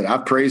like I said,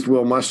 I've praised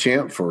Will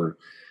Muschamp for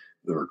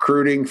the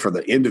recruiting, for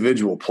the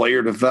individual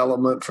player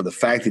development, for the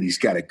fact that he's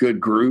got a good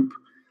group,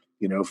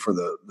 for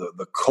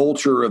the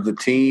culture of the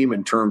team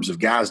in terms of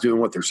guys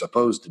doing what they're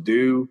supposed to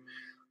do.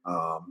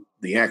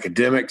 The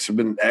academics have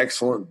been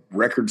excellent,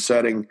 record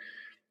setting.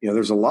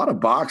 There's a lot of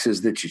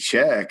boxes that you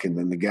check. And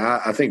then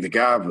I think the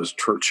guy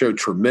showed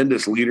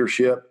tremendous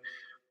leadership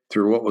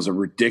through what was a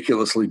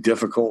ridiculously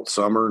difficult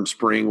summer and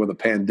spring with a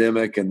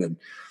pandemic and then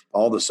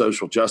all the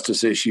social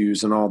justice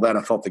issues and all that.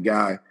 I thought the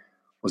guy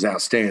was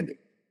outstanding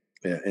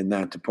in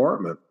that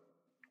department.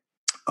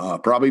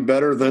 Probably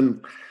better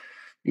than,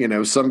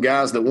 some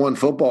guys that won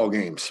football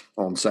games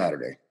on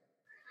Saturday.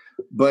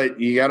 But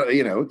you got to,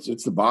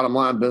 it's the bottom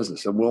line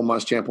business. And Will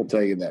Muschamp will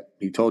tell you that.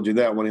 He told you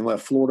that when he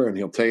left Florida, and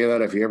he'll tell you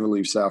that if he ever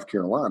leaves South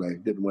Carolina, he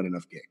didn't win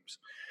enough games.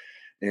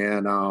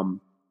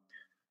 And,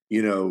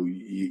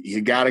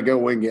 you got to go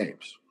win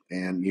games,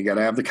 and you got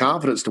to have the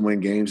confidence to win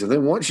games. And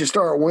then once you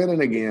start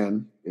winning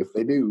again, if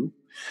they do,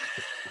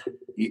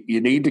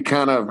 you need to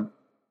kind of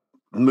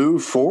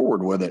move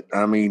forward with it.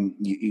 I mean,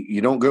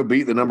 you don't go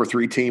beat the number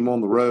 3 team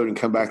on the road and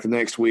come back the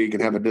next week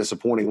and have a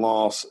disappointing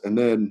loss, and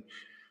then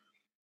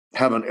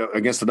have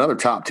against another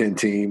top 10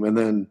 team, and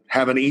then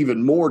have an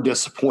even more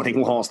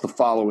disappointing loss the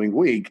following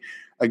week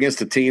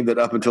against a team that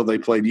up until they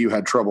played you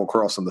had trouble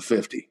crossing the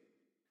 50.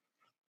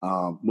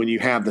 When you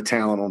have the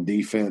talent on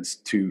defense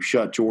to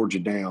shut Georgia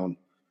down,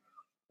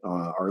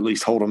 or at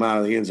least hold them out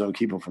of the end zone,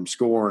 keep them from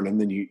scoring, and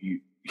then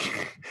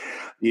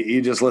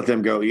you just let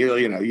them go.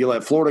 You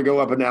let Florida go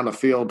up and down the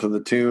field to the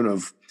tune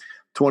of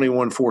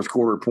 21 fourth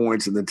quarter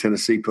points, and then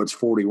Tennessee puts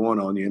 41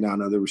 on you. Now, I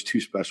know there was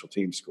 2 special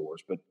team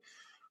scores, but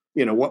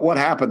what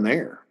happened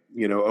there,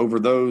 over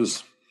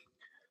those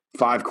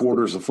 5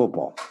 quarters of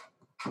football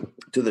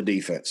to the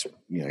defense?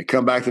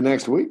 Come back the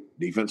next week,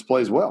 defense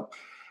plays well.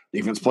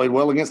 Defense played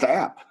well against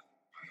App.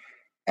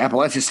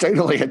 Appalachian State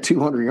only had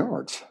 200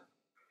 yards,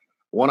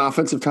 1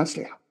 offensive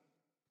touchdown.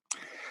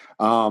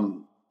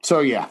 So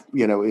yeah,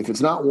 if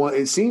it's not one,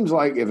 it seems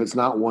like if it's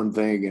not one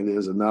thing, it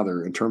is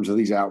another in terms of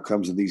these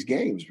outcomes of these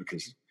games.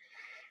 Because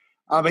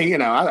I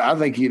mean, I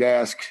think you'd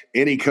ask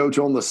any coach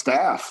on the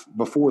staff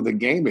before the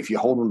game, if you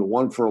hold them to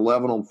 1 for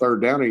 11 on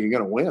 3rd down, are you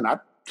going to win? I'd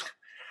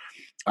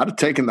have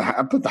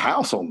I'd put the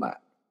house on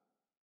that.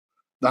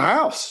 The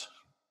house.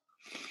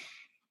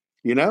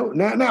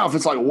 Now if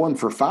it's like 1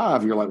 for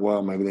 5, you're like,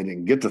 well, maybe they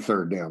didn't get to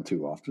 3rd down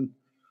too often.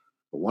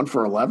 But 1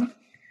 for 11?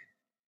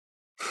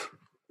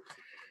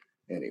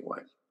 Anyway,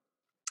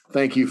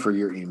 thank you for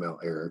your email,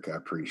 Eric. I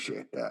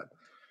appreciate that.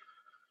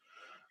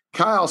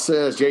 Kyle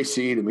says,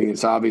 JC, to me,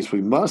 it's obvious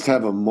we must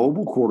have a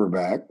mobile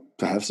quarterback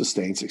to have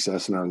sustained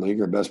success in our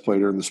league. Our best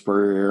player in the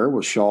Spurrier era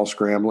was Shaw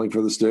scrambling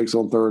for the sticks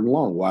on 3rd and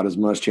long. Why does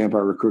Muschamp,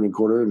 our recruiting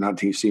coordinator, not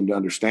seem to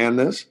understand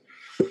this?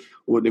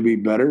 Wouldn't it be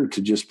better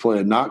to just play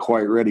a not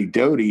quite ready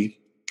Doty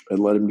and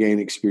let him gain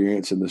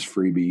experience in this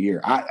freebie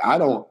year? I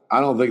don't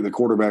think the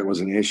quarterback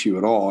was an issue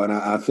at all. And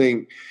I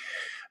think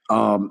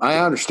I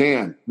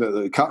understand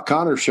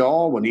Connor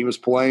Shaw, when he was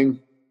playing,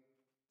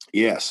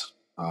 yes,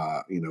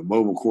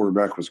 mobile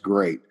quarterback was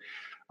great.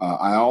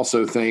 I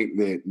also think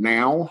that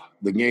now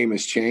the game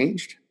has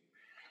changed.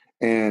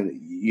 And,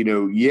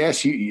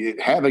 yes,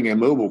 having a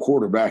mobile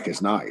quarterback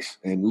is nice.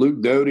 And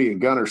Luke Doty and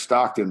Gunnar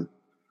Stockton,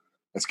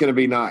 it's going to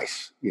be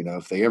nice,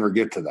 if they ever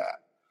get to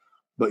that.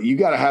 But you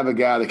got to have a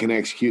guy that can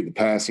execute the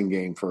passing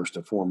game first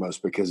and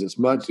foremost, because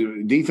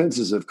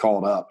defenses have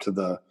called up to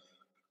the,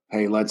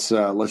 hey, let's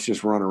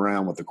just run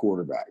around with the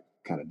quarterback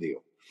kind of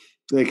deal.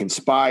 They can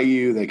spy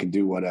you, they can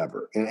do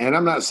whatever. And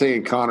I'm not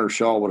saying Connor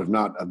Shaw would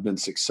not have been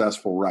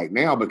successful right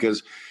now,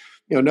 because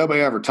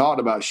nobody ever talked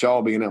about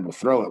Shaw being able to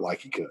throw it like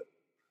he could.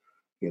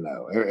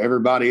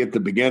 Everybody at the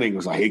beginning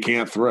was like, he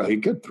can't throw. He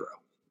could throw.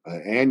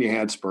 And you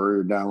had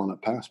Spurrier dialing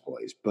up pass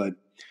plays. But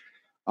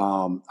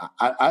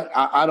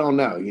I don't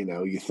know.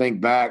 You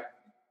think back,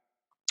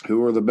 who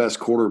were the best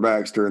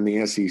quarterbacks during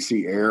the SEC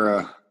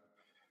era?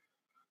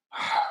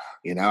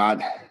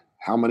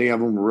 How many of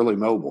them were really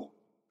mobile?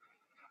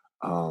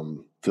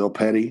 Phil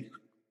Petty,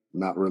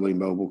 not really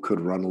mobile,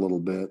 could run a little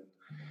bit.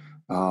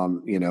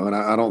 And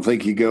I don't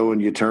think you go and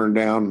you turn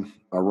down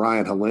a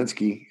Ryan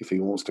Helinski if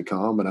he wants to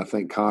come. And I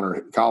think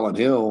Colin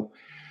Hill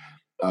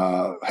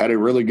had a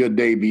really good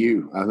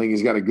debut. I think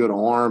he's got a good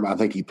arm. I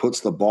think he puts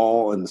the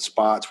ball in the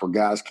spots where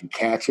guys can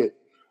catch it,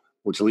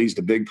 which leads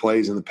to big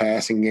plays in the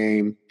passing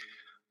game.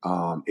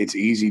 It's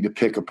easy to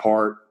pick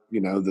apart,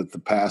 that the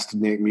pass to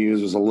Nick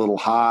Muse was a little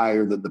high,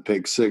 or that the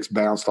pick 6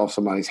 bounced off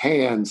somebody's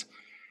hands.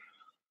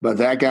 But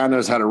that guy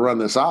knows how to run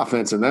this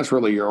offense, and that's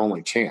really your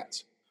only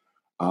chance.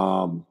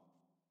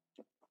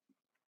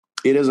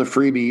 It is a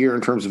freebie year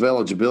in terms of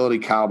eligibility,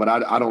 Kyle, but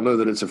I don't know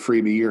that it's a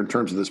freebie year in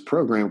terms of this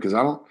program, because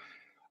I don't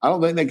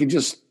think they can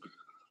just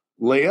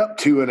lay up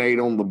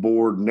 2-8 on the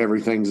board and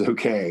everything's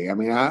okay. I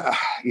mean,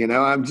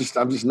 I'm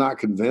just not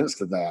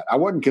convinced of that. I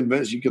wasn't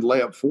convinced you could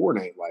lay up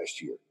 4-8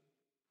 last year.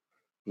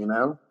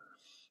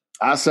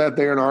 I sat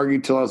there and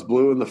argued till I was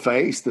blue in the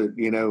face that,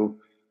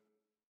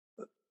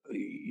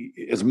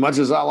 as much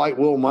as I like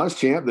Will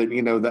Muschamp, that,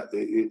 that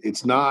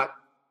it's not,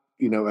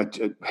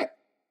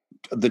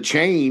 the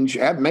change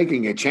at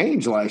making a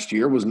change last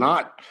year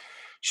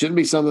shouldn't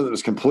be something that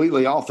was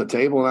completely off the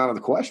table and out of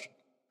the question.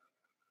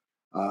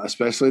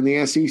 Especially in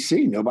the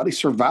SEC. Nobody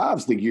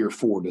survives the year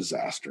 4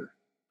 disaster,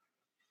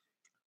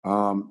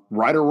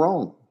 right or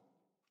wrong.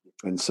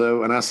 And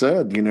I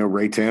said,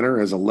 Ray Tanner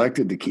has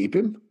elected to keep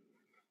him.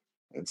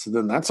 And so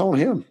then that's on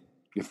him.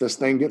 If this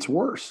thing gets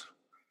worse,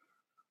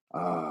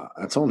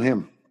 that's on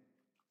him.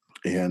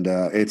 And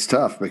it's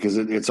tough, because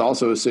it's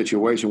also a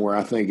situation where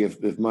I think if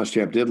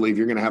Muschamp did leave,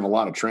 you're going to have a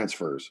lot of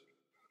transfers.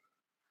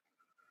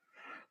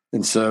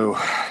 And so,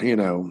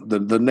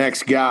 the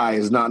next guy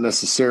is not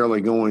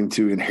necessarily going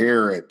to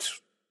inherit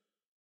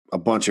a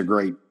bunch of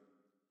great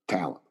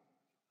talent.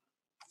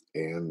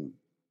 And,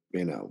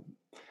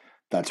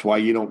 that's why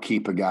you don't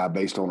keep a guy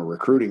based on a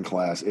recruiting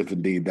class, if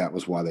indeed that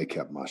was why they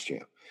kept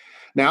Muschamp.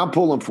 Now, I'm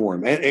pulling for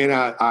him. And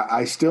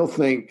I still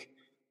think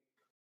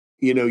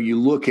you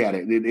look at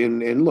it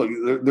and look,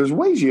 there's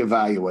ways you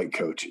evaluate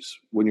coaches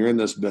when you're in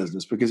this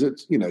business, because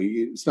it's,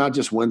 it's not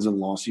just wins and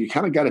losses. You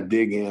kind of got to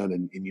dig in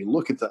and you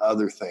look at the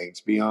other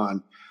things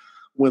beyond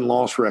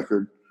win-loss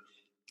record.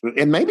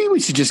 And maybe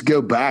we should just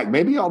go back.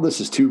 Maybe all this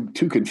is too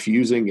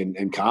confusing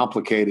and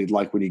complicated.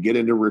 Like when you get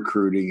into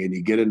recruiting and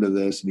you get into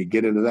this and you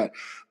get into that,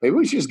 maybe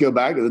we should just go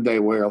back to the day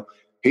where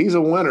he's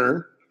a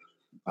winner.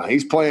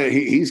 He's playing.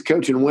 He's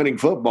coaching winning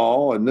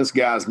football, and this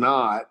guy's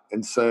not.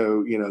 And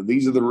so,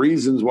 these are the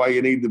reasons why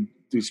you need to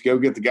just go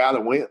get the guy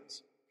that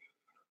wins.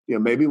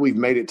 Maybe we've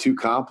made it too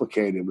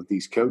complicated with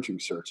these coaching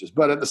searches.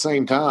 But at the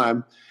same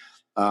time,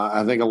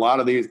 I think a lot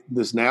of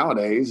this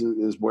nowadays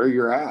is where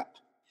you're at.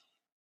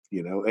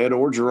 Ed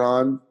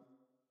Orgeron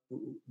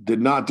did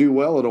not do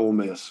well at Ole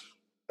Miss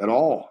at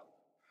all.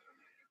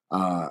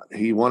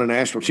 He won a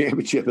national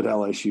championship at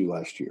LSU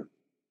last year.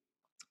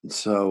 And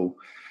so,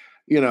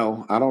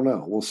 I don't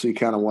know. We'll see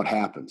kind of what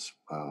happens,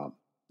 at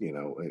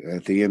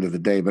the end of the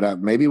day. But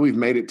maybe we've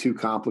made it too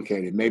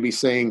complicated. Maybe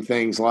saying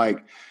things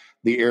like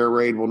the air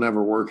raid will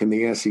never work in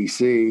the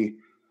SEC,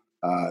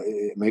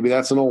 maybe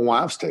that's an old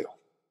wives' tale.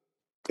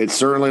 It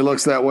certainly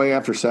looks that way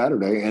after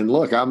Saturday. And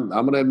look, I'm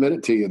going to admit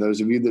it to you.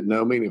 Those of you that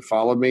know me and have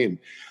followed me and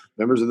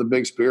members of the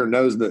Big Spear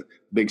knows the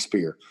Big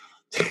Spear.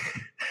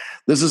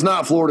 This is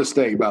not Florida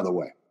State, by the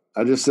way.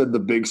 I just said the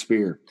Big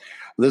Spear.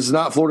 This is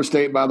not Florida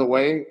State, by the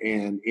way.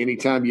 And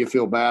anytime you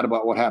feel bad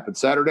about what happened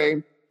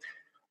Saturday,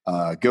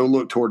 go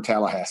look toward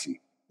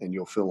Tallahassee and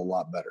you'll feel a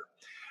lot better.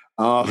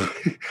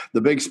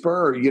 The Big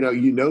Spur, you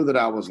know that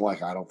I was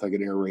like, I don't think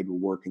an air raid will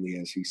work in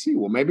the SEC.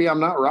 Well, maybe I'm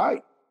not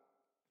right.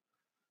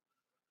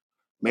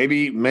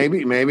 Maybe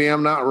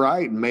I'm not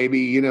right.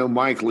 Maybe,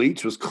 Mike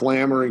Leach was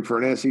clamoring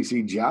for an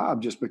SEC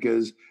job just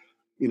because,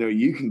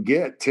 you can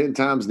get 10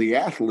 times the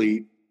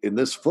athlete in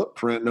this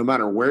footprint, no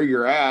matter where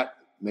you're at,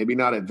 maybe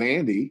not at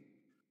Vandy,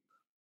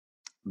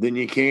 than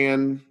you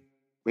can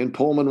in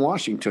Pullman,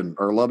 Washington,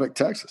 or Lubbock,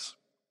 Texas.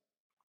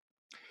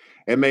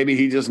 And maybe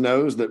he just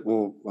knows that,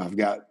 well,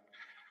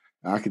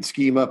 I can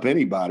scheme up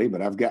anybody,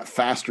 but I've got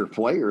faster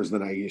players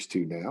than I used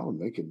to now,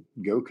 and they can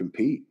go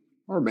compete.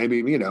 Or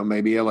maybe,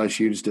 maybe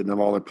LSU just didn't have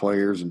all their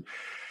players. And,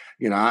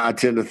 I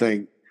tend to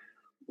think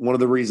one of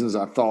the reasons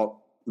I thought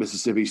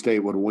Mississippi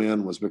State would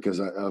win was because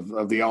of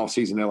the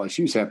offseason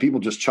LSU's had. People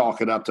just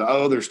chalk it up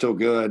to, they're still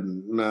good.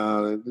 And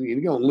no,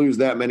 you don't lose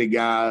that many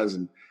guys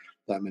and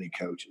that many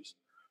coaches.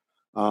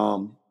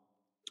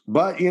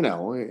 But,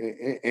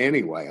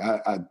 anyway,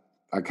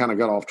 I kind of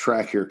got off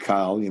track here,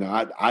 Kyle.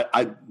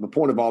 The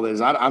point of all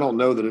this, I don't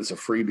know that it's a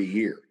freebie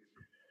year.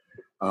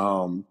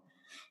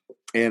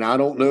 And I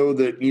don't know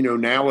that,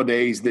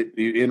 nowadays that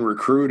in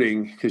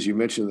recruiting, because you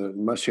mentioned that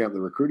Muschamp, the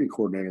recruiting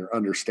coordinator,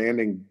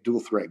 understanding dual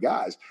threat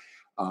guys,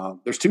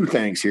 there's two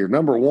things here.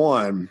 Number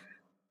one,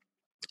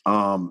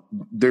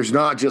 there's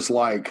not just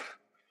like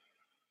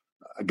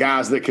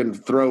guys that can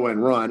throw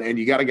and run, and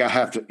you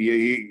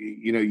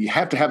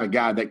have to have a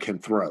guy that can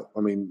throw.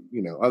 I mean,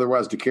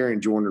 otherwise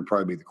DeCarrion Jordan would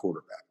probably be the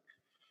quarterback.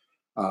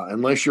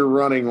 Unless you're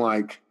running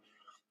like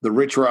the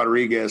Rich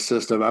Rodriguez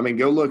system. I mean,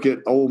 go look at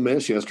Ole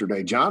Miss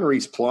yesterday. John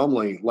Reese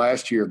Plumlee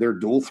last year, their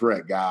dual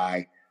threat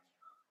guy,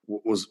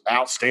 was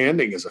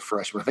outstanding as a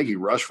freshman. I think he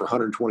rushed for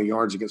 120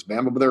 yards against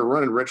Bama, but they were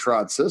running Rich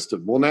Rod's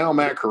system. Well, now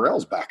Matt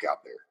Corral's back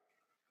out there.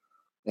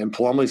 And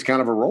Plumlee's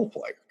kind of a role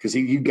player because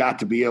you got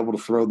to be able to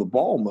throw the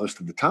ball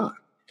most of the time.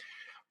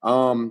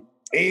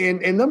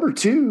 And number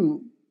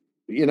two,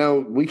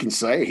 we can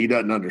say he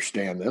doesn't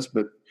understand this,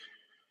 but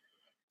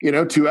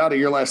two out of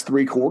your last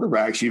three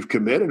quarterbacks you've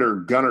committed are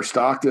Gunnar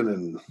Stockton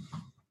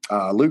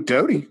and Luke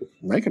Doty.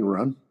 They can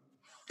run.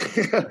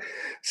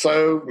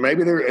 So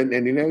maybe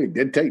he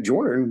did take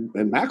Jordan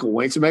and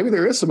McElwain. So maybe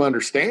there is some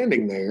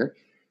understanding there.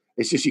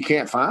 It's just you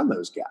can't find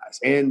those guys.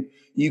 And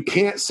you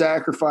can't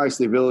sacrifice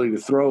the ability to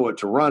throw it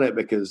to run it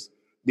because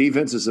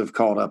defenses have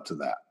caught up to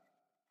that.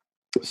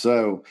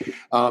 So,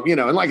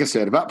 and like I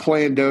said, about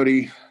playing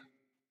Doty,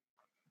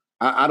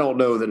 I don't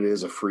know that it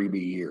is a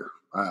freebie year.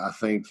 I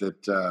think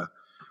that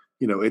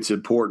it's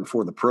important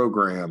for the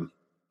program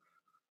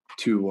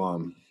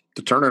to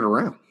turn it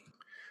around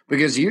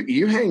because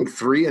you hang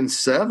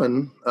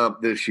 3-7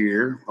 up this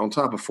year on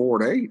top of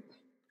 4-8.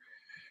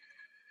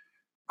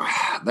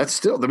 That's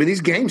still,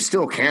 these games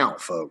still count,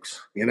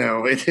 folks.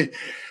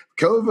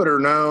 COVID or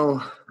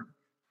no,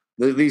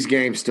 these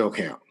games still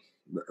count,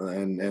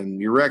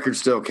 and your record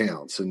still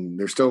counts, and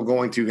they're still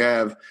going to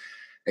have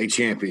a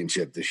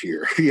championship this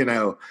year.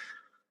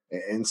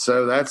 And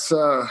so that's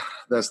the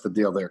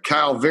deal there.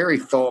 Kyle, very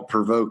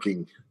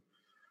thought-provoking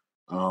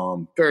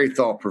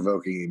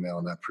email,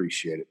 and I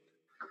appreciate it.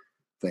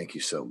 Thank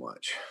you so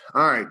much.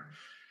 All right.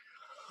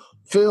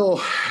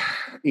 Phil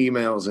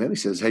emails in. He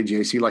says, hey,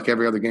 JC, like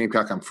every other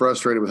Gamecock, I'm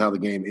frustrated with how the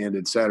game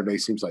ended. Saturday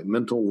seems like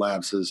mental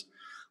lapses,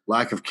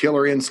 lack of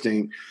killer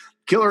instinct.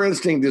 Killer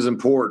instinct is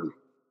important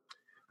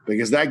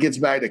because that gets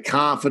back to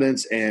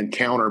confidence and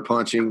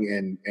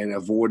counter-punching and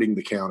avoiding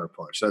the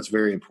counter-punch. That's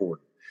very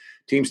important.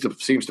 Seems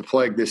to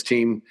plague this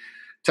team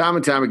time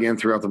and time again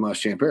throughout the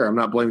Muschamp era. I'm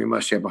not blaming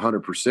Muschamp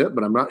 100%,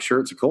 but I'm not sure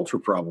it's a culture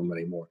problem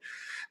anymore.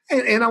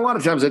 And a lot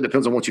of times it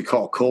depends on what you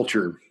call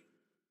culture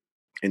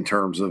in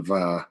terms of,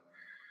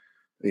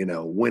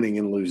 winning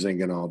and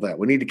losing and all that.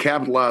 We need to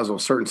capitalize on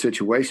certain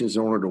situations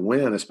in order to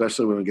win,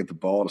 especially when we get the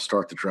ball to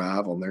start the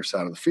drive on their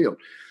side of the field.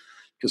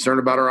 Concerned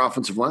about our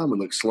offensive line. We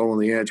look slow on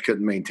the edge,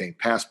 couldn't maintain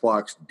pass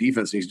blocks.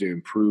 Defense needs to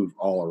improve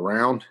all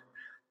around.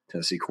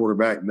 Tennessee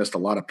quarterback missed a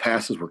lot of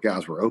passes where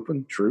guys were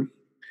open. True.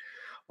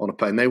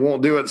 And they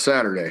won't do it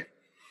Saturday.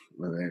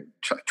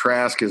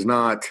 Trask is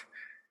not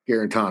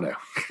Garantano.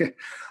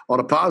 On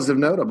a positive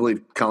note, I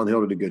believe Colin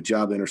Hill did a good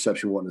job. The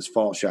interception wasn't his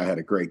fault. Shai had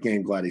a great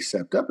game. Glad he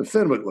stepped up. And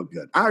Fenwick looked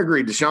good. I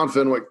agree. Deshaun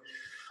Fenwick,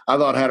 I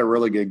thought, had a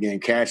really good game.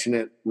 Catching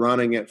it,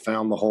 running it,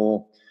 found the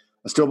hole.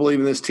 I still believe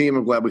in this team.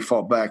 I'm glad we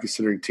fought back,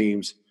 considering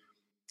teams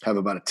have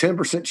about a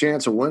 10%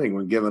 chance of winning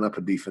when giving up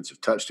a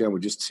defensive touchdown. We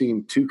just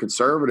seem too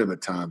conservative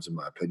at times, in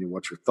my opinion.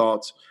 What's your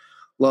thoughts?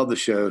 Love the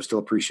show. Still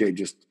appreciate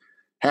just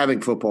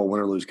having football, win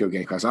or lose, go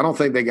Gamecocks. I don't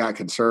think they got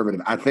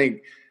conservative. I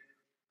think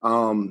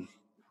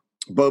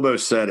Bobo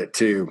said it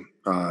too.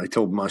 He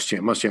told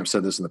Muschamp. Muschamp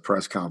said this in the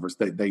press conference.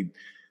 They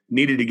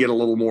needed to get a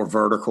little more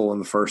vertical in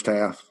the first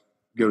half,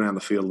 go down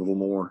the field a little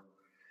more.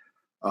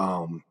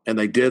 And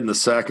they did in the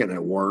second, and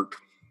it worked.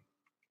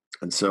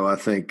 And so I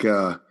think,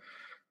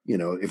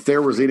 if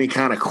there was any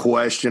kind of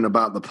question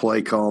about the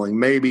play calling,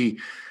 maybe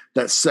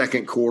that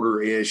second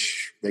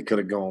quarter-ish, they could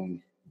have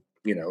gone,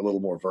 a little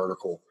more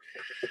vertical.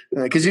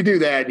 Because you do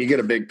that, and you get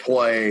a big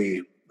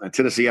play.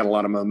 Tennessee had a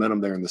lot of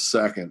momentum there in the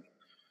second.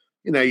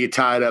 You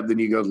tie it up, then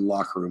you go to the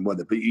locker room with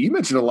it. But you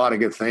mentioned a lot of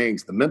good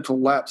things. The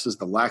mental lapses,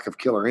 the lack of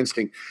killer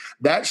instinct.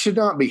 That should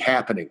not be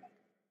happening.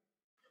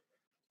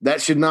 That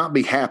should not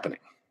be happening.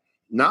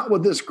 Not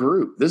with this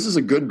group. This is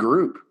a good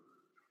group.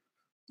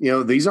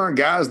 These aren't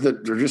guys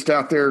that are just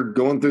out there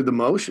going through the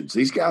motions.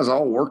 These guys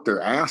all work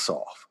their ass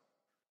off.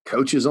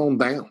 Coaches on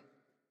down.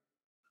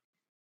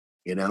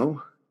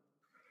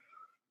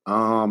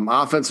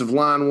 Offensive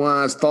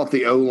line-wise, thought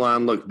the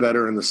O-line looked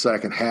better in the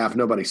second half.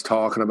 Nobody's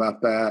talking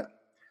about that.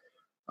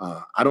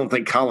 I don't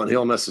think Colin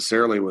Hill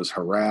necessarily was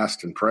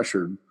harassed and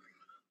pressured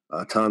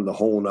a ton the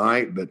whole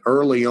night, but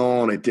early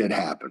on it did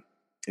happen.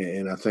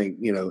 And I think,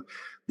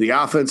 the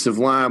offensive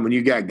line, when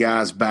you got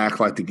guys back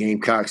like the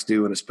Gamecocks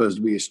do and it's supposed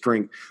to be a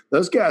strength,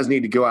 those guys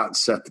need to go out and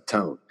set the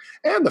tone.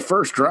 And the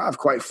first drive,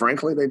 quite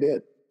frankly, they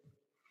did.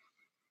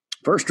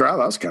 First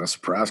drive, I was kind of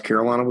surprised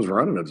Carolina was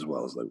running it as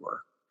well as they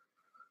were.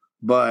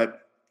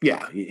 But,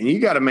 yeah, you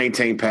got to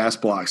maintain pass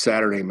block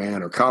Saturday,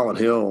 man, or Colin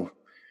Hill,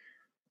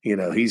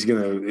 there's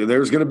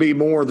going to be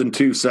more than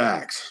 2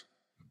 sacks.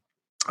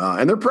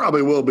 And there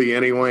probably will be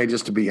anyway,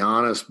 just to be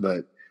honest,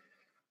 but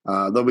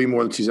there'll be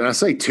more than 2. And I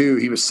say 2,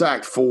 he was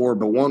sacked 4,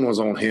 but 1 was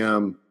on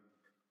him,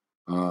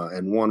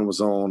 and 1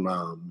 was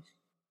on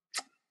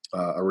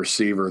a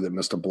receiver that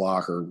missed a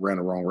block or ran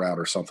a wrong route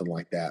or something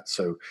like that.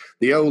 So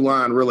the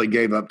O-line really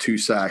gave up 2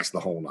 sacks the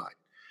whole night.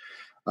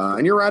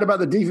 And you're right about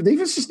the defense.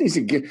 Defense just needs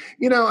to get,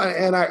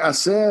 and I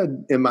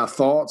said in my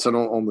thoughts and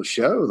on the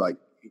show, like,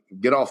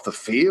 get off the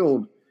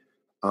field.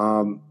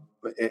 And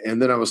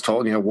then I was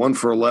told, 1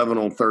 for 11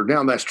 on third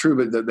down. That's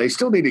true, but they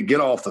still need to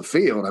get off the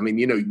field. I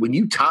mean, when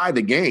you tie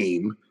the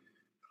game,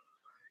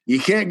 you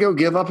can't go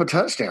give up a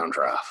touchdown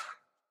drive.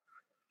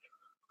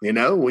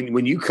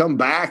 When you come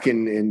back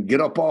and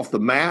get up off the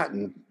mat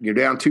and you're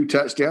down 2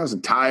 touchdowns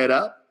and tie it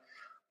up,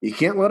 you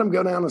can't let them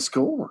go down and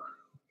score,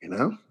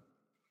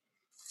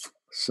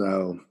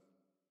 So,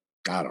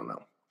 I don't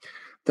know.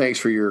 Thanks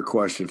for your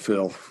question,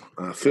 Phil.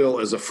 Phil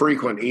is a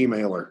frequent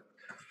emailer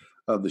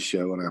of the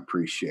show, and I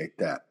appreciate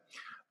that.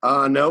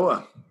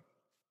 Noah,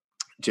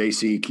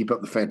 JC, keep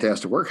up the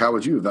fantastic work. How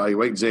would you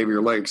evaluate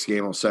Xavier Leggett's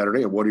game on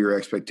Saturday, and what are your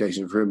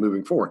expectations for him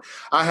moving forward?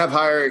 I have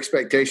higher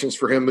expectations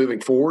for him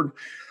moving forward,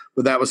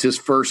 but that was his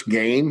first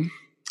game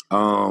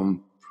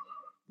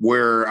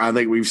where I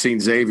think we've seen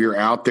Xavier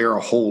out there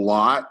a whole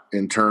lot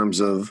in terms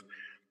of,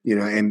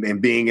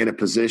 and being in a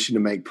position to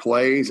make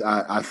plays.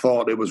 I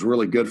thought it was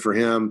really good for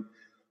him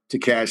to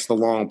catch the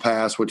long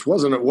pass, which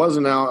wasn't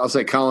out. I'll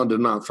say Colin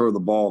did not throw the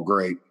ball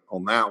great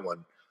on that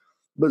one,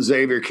 but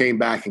Xavier came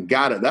back and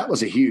got it. That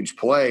was a huge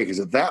play because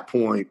at that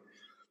point,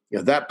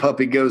 if that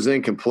puppy goes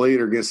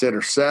incomplete or gets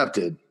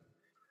intercepted,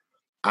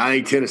 I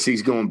think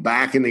Tennessee's going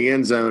back in the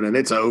end zone and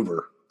it's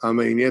over. I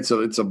mean, it's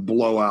a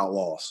blowout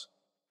loss,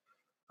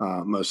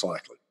 most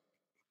likely.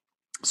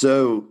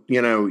 So,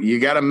 you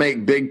got to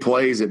make big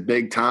plays at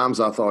big times.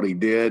 I thought he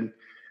did.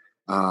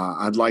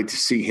 I'd like to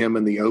see him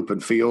in the open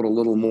field a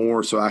little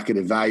more so I could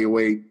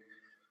evaluate,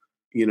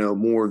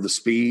 more of the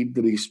speed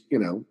that he's,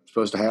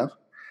 supposed to have.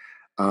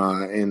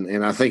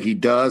 And I think he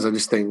does. I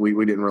just think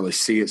we didn't really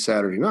see it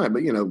Saturday night.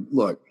 But,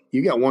 look,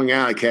 you got one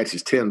guy that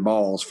catches 10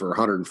 balls for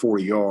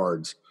 140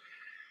 yards.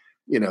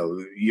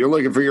 You're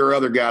looking for your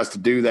other guys to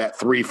do that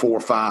 3, 4,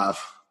 5,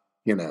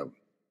 And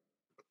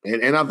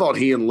I thought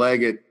he and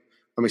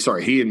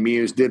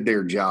Muse did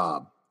their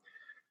job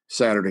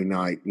Saturday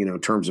night, in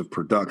terms of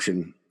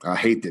production. I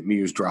hate that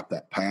Muse dropped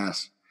that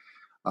pass.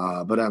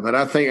 But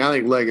I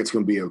think Leggett's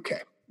going to be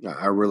okay.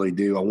 I really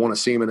do. I want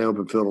to see him in the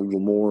open field a little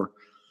more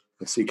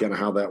and see kind of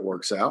how that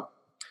works out.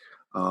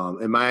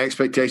 And my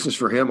expectations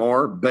for him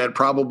are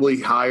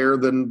probably higher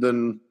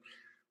than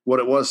what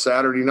it was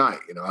Saturday night.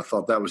 I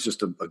thought that was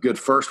just a good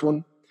first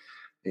one,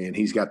 and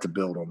he's got to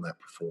build on that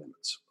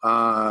performance.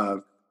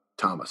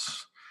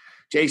 Thomas.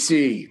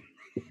 JC,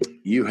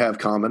 you have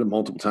commented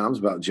multiple times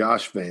about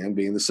Josh Vann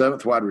being the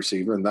seventh wide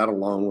receiver, and that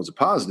alone was a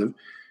positive.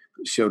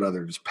 It showed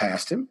others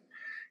passed him.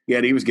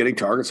 Yet he was getting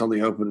targets on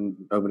the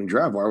opening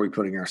drive. Why are we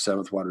putting our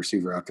seventh wide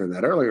receiver out there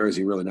that early, or is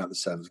he really not the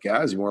seventh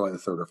guy? Is he more like the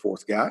third or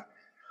fourth guy?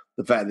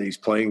 The fact that he's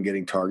playing and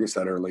getting targets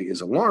that early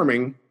is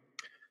alarming.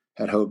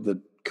 Had hoped that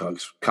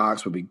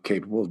Cox would be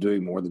capable of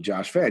doing more than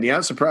Josh Vann. Yeah,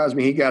 it surprised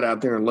me he got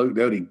out there and Luke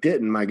Doty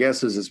didn't. My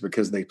guess is it's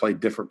because they played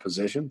different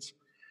positions.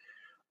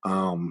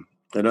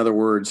 In other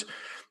words,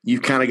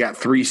 you've kind of got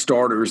three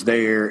starters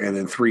there and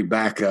then three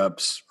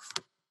backups,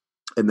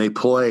 and they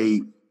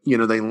play, they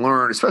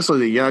learn, especially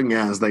the young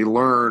guys, they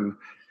learn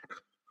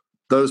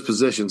those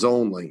positions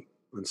only.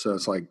 And so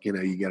it's like,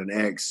 you get an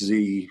X,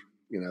 Z,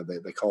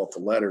 they call it the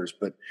letters.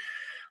 But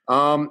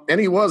and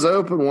he was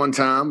open one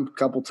time, a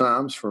couple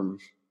times from,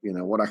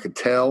 what I could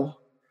tell.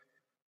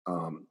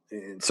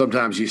 And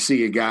sometimes you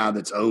see a guy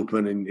that's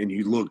open and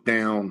you look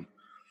down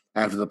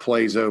after the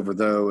play's over,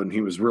 though, and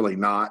he was really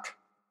not.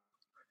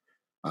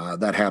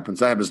 That happens.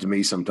 That happens to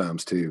me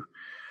sometimes too.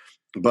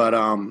 But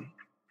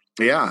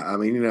yeah, I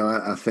mean,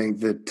 I think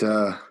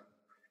that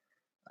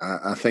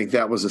I think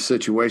that was a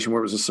situation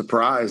where it was a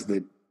surprise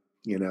that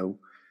you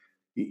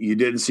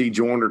didn't see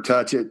Joyner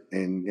touch it,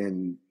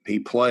 and he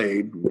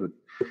played. But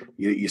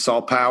you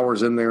saw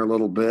Powers in there a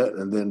little bit,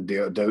 and then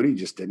Doty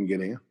just didn't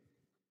get in.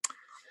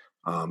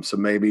 So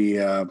maybe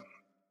and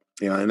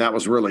that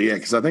was really it,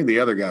 because I think the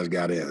other guys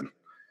got in.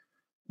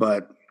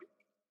 But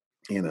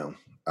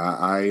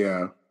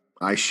I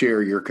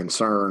share your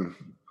concern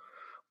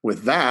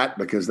with that,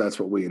 because that's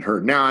what we had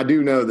heard. Now, I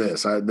do know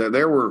this.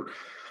 There were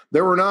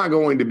not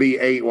going to be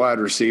 8 wide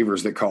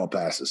receivers that call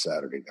passes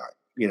Saturday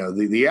night.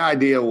 The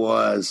idea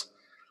was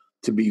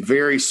to be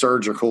very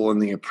surgical in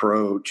the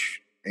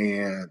approach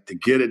and to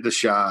get it to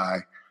Shy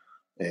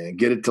and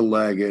get it to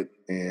Leggett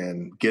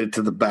and get it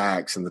to the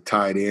backs and the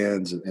tight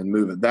ends and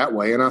move it that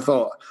way. And I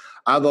thought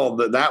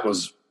that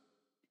was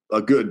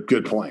a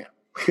good plan,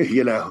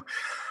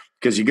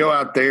 because you go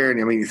out there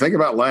and, you think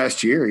about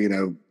last year,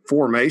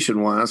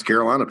 formation-wise,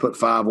 Carolina put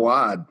 5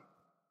 wide.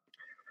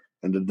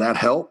 And did that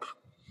help?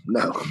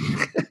 No,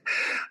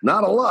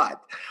 not a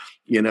lot.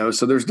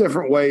 So there's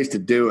different ways to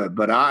do it.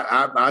 But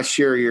I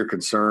share your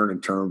concern in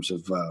terms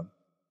of,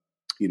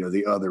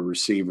 the other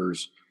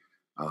receivers.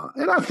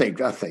 And I think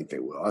they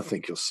will. I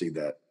think you'll see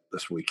that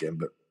this weekend.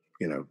 But,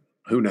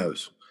 who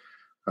knows?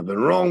 I've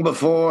been wrong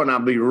before, and I'll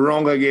be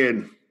wrong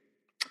again.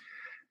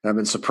 I've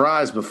been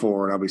surprised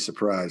before, and I'll be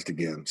surprised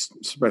again,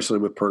 especially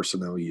with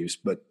personnel use.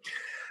 But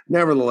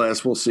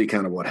nevertheless, we'll see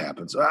kind of what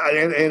happens.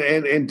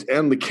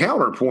 And the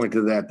counterpoint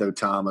to that, though,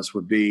 Thomas,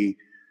 would be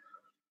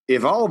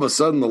if all of a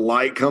sudden the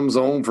light comes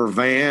on for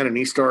Vann and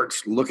he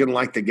starts looking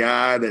like the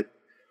guy that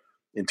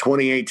in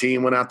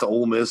 2018 went out to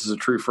Ole Miss as a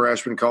true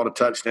freshman, caught a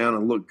touchdown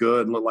and looked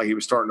good and looked like he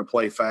was starting to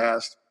play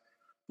fast,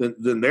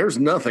 then there's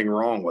nothing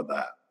wrong with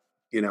that.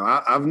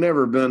 I've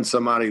never been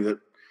somebody that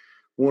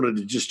wanted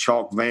to just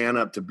chalk Vann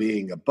up to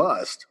being a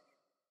bust.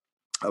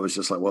 I was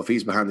just like, well, if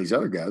he's behind these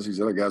other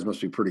guys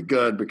must be pretty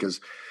good, because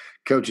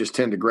coaches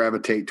tend to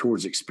gravitate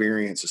towards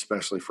experience,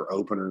 especially for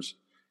openers.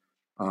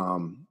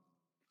 But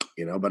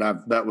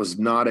that was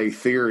not a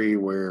theory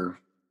where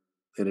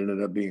it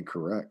ended up being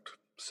correct.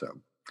 So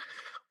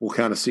we'll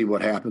kind of see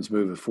what happens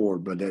moving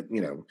forward. But,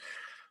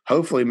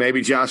 hopefully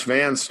maybe Josh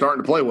Vann's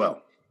starting to play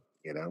well.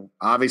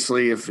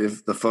 Obviously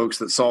if the folks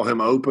that saw him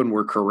open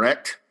were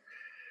correct,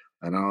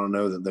 and I don't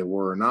know that they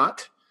were or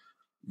not,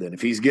 then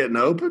if he's getting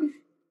open,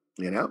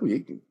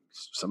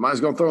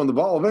 somebody's going to throw him the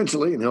ball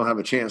eventually, and he'll have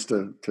a chance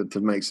to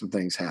make some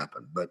things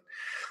happen. But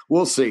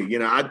we'll see.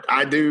 I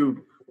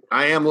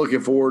am looking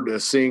forward to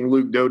seeing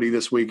Luke Doty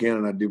this weekend,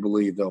 and I do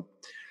believe they'll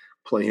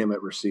play him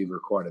at receiver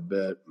quite a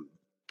bit.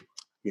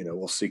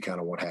 We'll see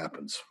kind of what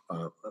happens.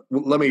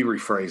 Let me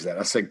rephrase that.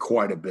 I said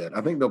quite a bit.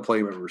 I think they'll play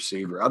him at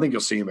receiver. I think you'll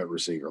see him at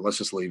receiver. Let's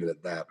just leave it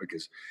at that,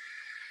 because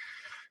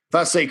if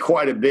I say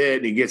quite a bit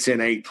and he gets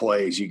in 8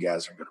 plays, you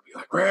guys are going to be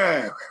like,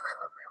 rah.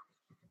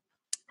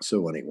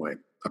 So anyway,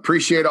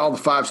 appreciate all the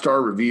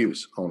 5-star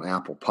reviews on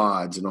Apple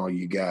Pods and all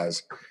you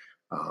guys,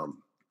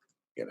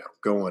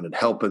 going and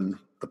helping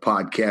the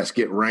podcast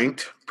get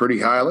ranked pretty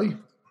highly.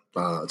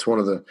 It's one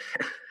of the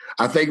 –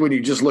 I think when you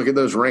just look at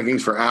those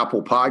rankings for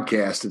Apple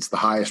Podcasts, it's the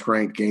highest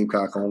ranked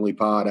Gamecock-only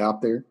pod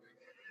out there.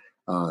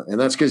 And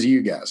that's because of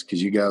you guys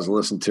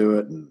listen to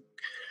it, and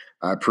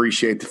I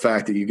appreciate the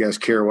fact that you guys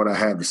care what I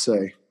have to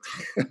say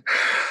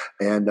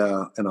and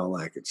all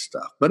that good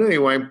stuff. But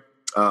anyway –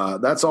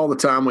 that's all the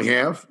time we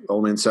have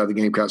on Inside the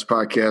Gamecocks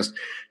podcast.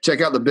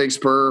 Check out the Big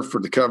Spur for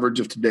the coverage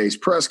of today's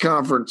press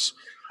conference.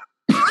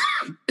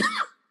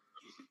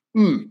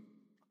 I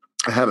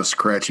have a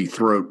scratchy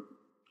throat,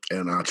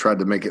 and I tried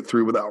to make it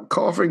through without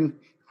coughing.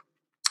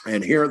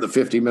 And here at the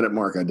 50-minute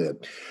mark, I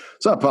did.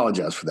 So I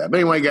apologize for that. But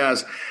anyway,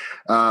 guys,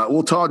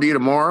 we'll talk to you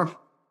tomorrow,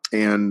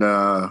 and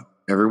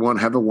Everyone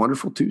have a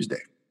wonderful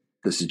Tuesday.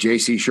 This is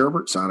JC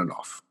Sherbert signing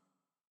off.